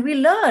 and we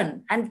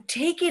learn and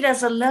take it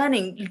as a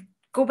learning.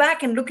 Go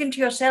back and look into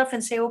yourself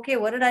and say, okay,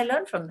 what did I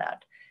learn from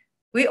that?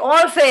 We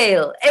all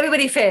fail.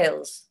 Everybody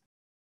fails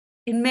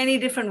in many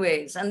different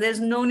ways, and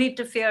there's no need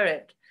to fear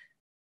it.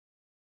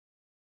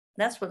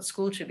 That's what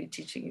school should be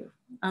teaching you.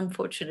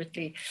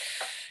 Unfortunately,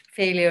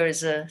 failure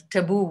is a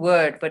taboo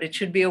word, but it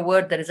should be a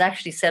word that is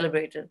actually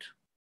celebrated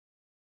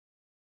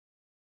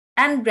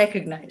and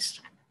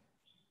recognized.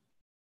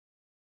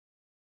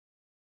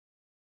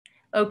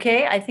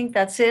 Okay, I think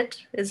that's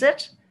it, is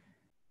it?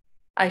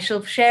 I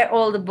shall share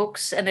all the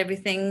books and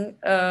everything.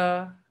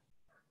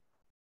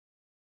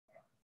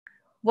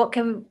 What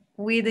can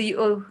we do?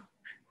 Oh,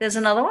 there's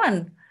another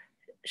one.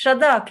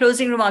 Shraddha,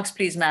 closing remarks,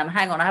 please, ma'am.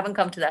 Hang on, I haven't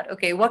come to that.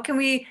 Okay, what can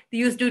we, the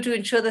youth, do to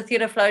ensure the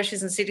theatre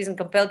flourishes in cities and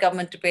compel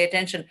government to pay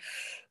attention?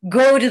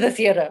 Go to the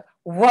theatre,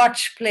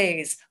 watch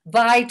plays,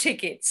 buy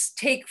tickets,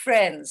 take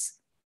friends,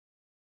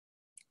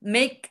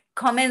 make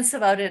comments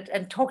about it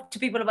and talk to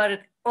people about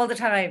it all the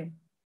time.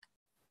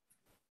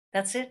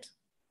 That's it.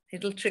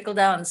 It'll trickle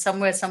down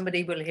somewhere,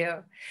 somebody will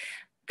hear.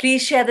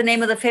 Please share the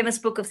name of the famous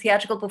book of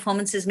theatrical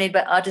performances made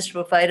by artists to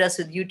provide us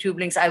with YouTube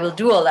links. I will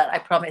do all that, I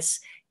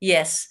promise.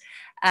 Yes.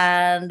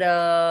 And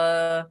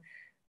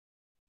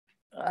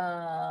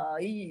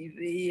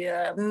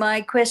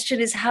my question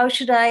is, how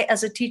should I,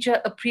 as a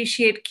teacher,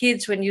 appreciate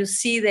kids when you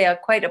see they are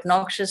quite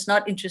obnoxious,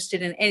 not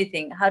interested in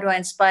anything? How do I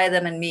inspire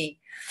them and me?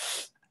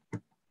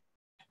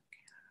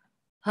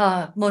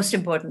 Most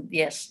important,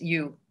 yes,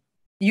 you.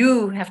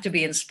 You have to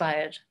be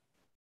inspired.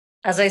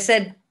 As I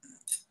said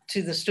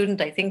to the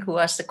student, I think, who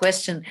asked the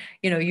question,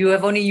 you know,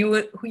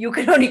 you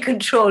can only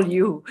control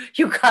you.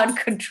 You can't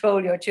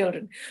control your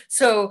children.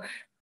 So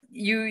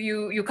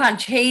you can't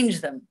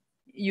change them.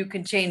 you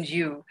can change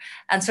you.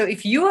 And so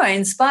if you are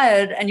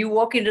inspired and you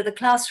walk into the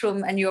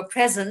classroom and you're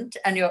present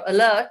and you're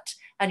alert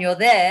and you're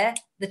there,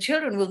 the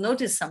children will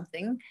notice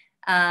something.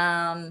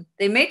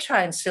 They may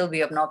try and still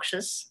be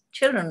obnoxious.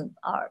 Children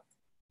are,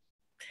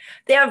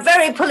 they are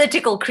very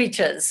political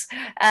creatures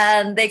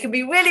and they can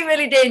be really,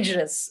 really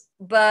dangerous.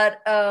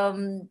 But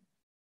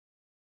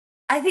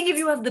I think if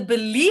you have the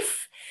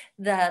belief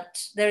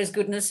that there is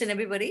goodness in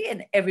everybody,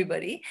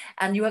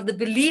 and you have the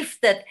belief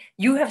that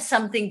you have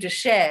something to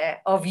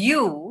share of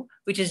you,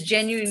 which is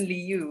genuinely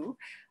you,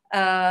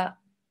 I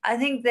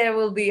think there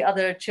will be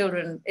other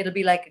children. It'll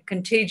be like a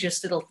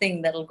contagious little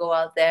thing that'll go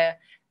out there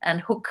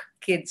and hook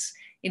kids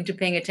into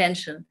paying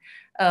attention.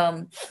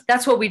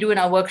 That's what we do in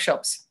our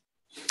workshops.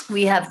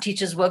 We have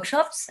teachers'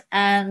 workshops,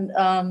 and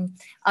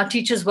our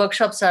teachers'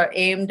 workshops are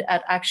aimed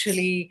at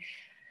actually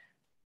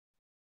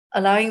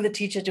allowing the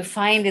teacher to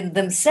find in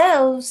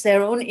themselves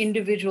their own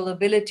individual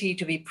ability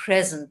to be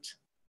present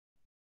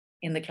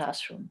in the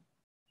classroom.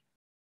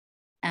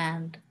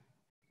 And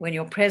when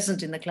you're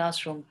present in the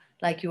classroom,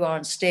 like you are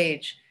on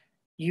stage,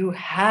 you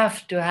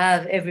have to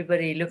have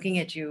everybody looking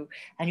at you,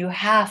 and you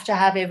have to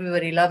have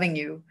everybody loving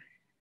you.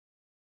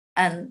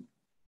 And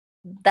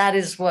that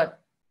is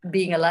what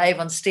being alive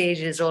on stage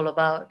is all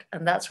about.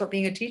 And that's what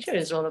being a teacher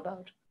is all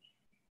about.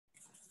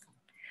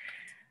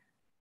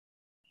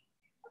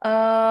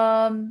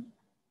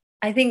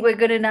 I think we're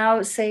going to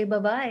now say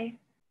bye-bye.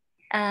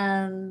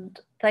 And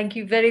thank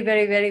you very,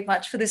 very, very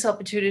much for this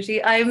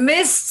opportunity. I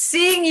missed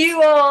seeing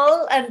you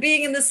all and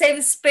being in the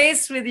same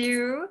space with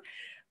you,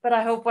 but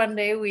I hope one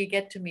day we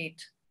get to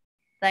meet.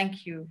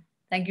 Thank you.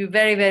 Thank you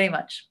very, very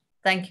much.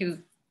 Thank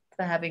you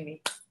for having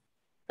me.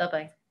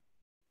 Bye-bye.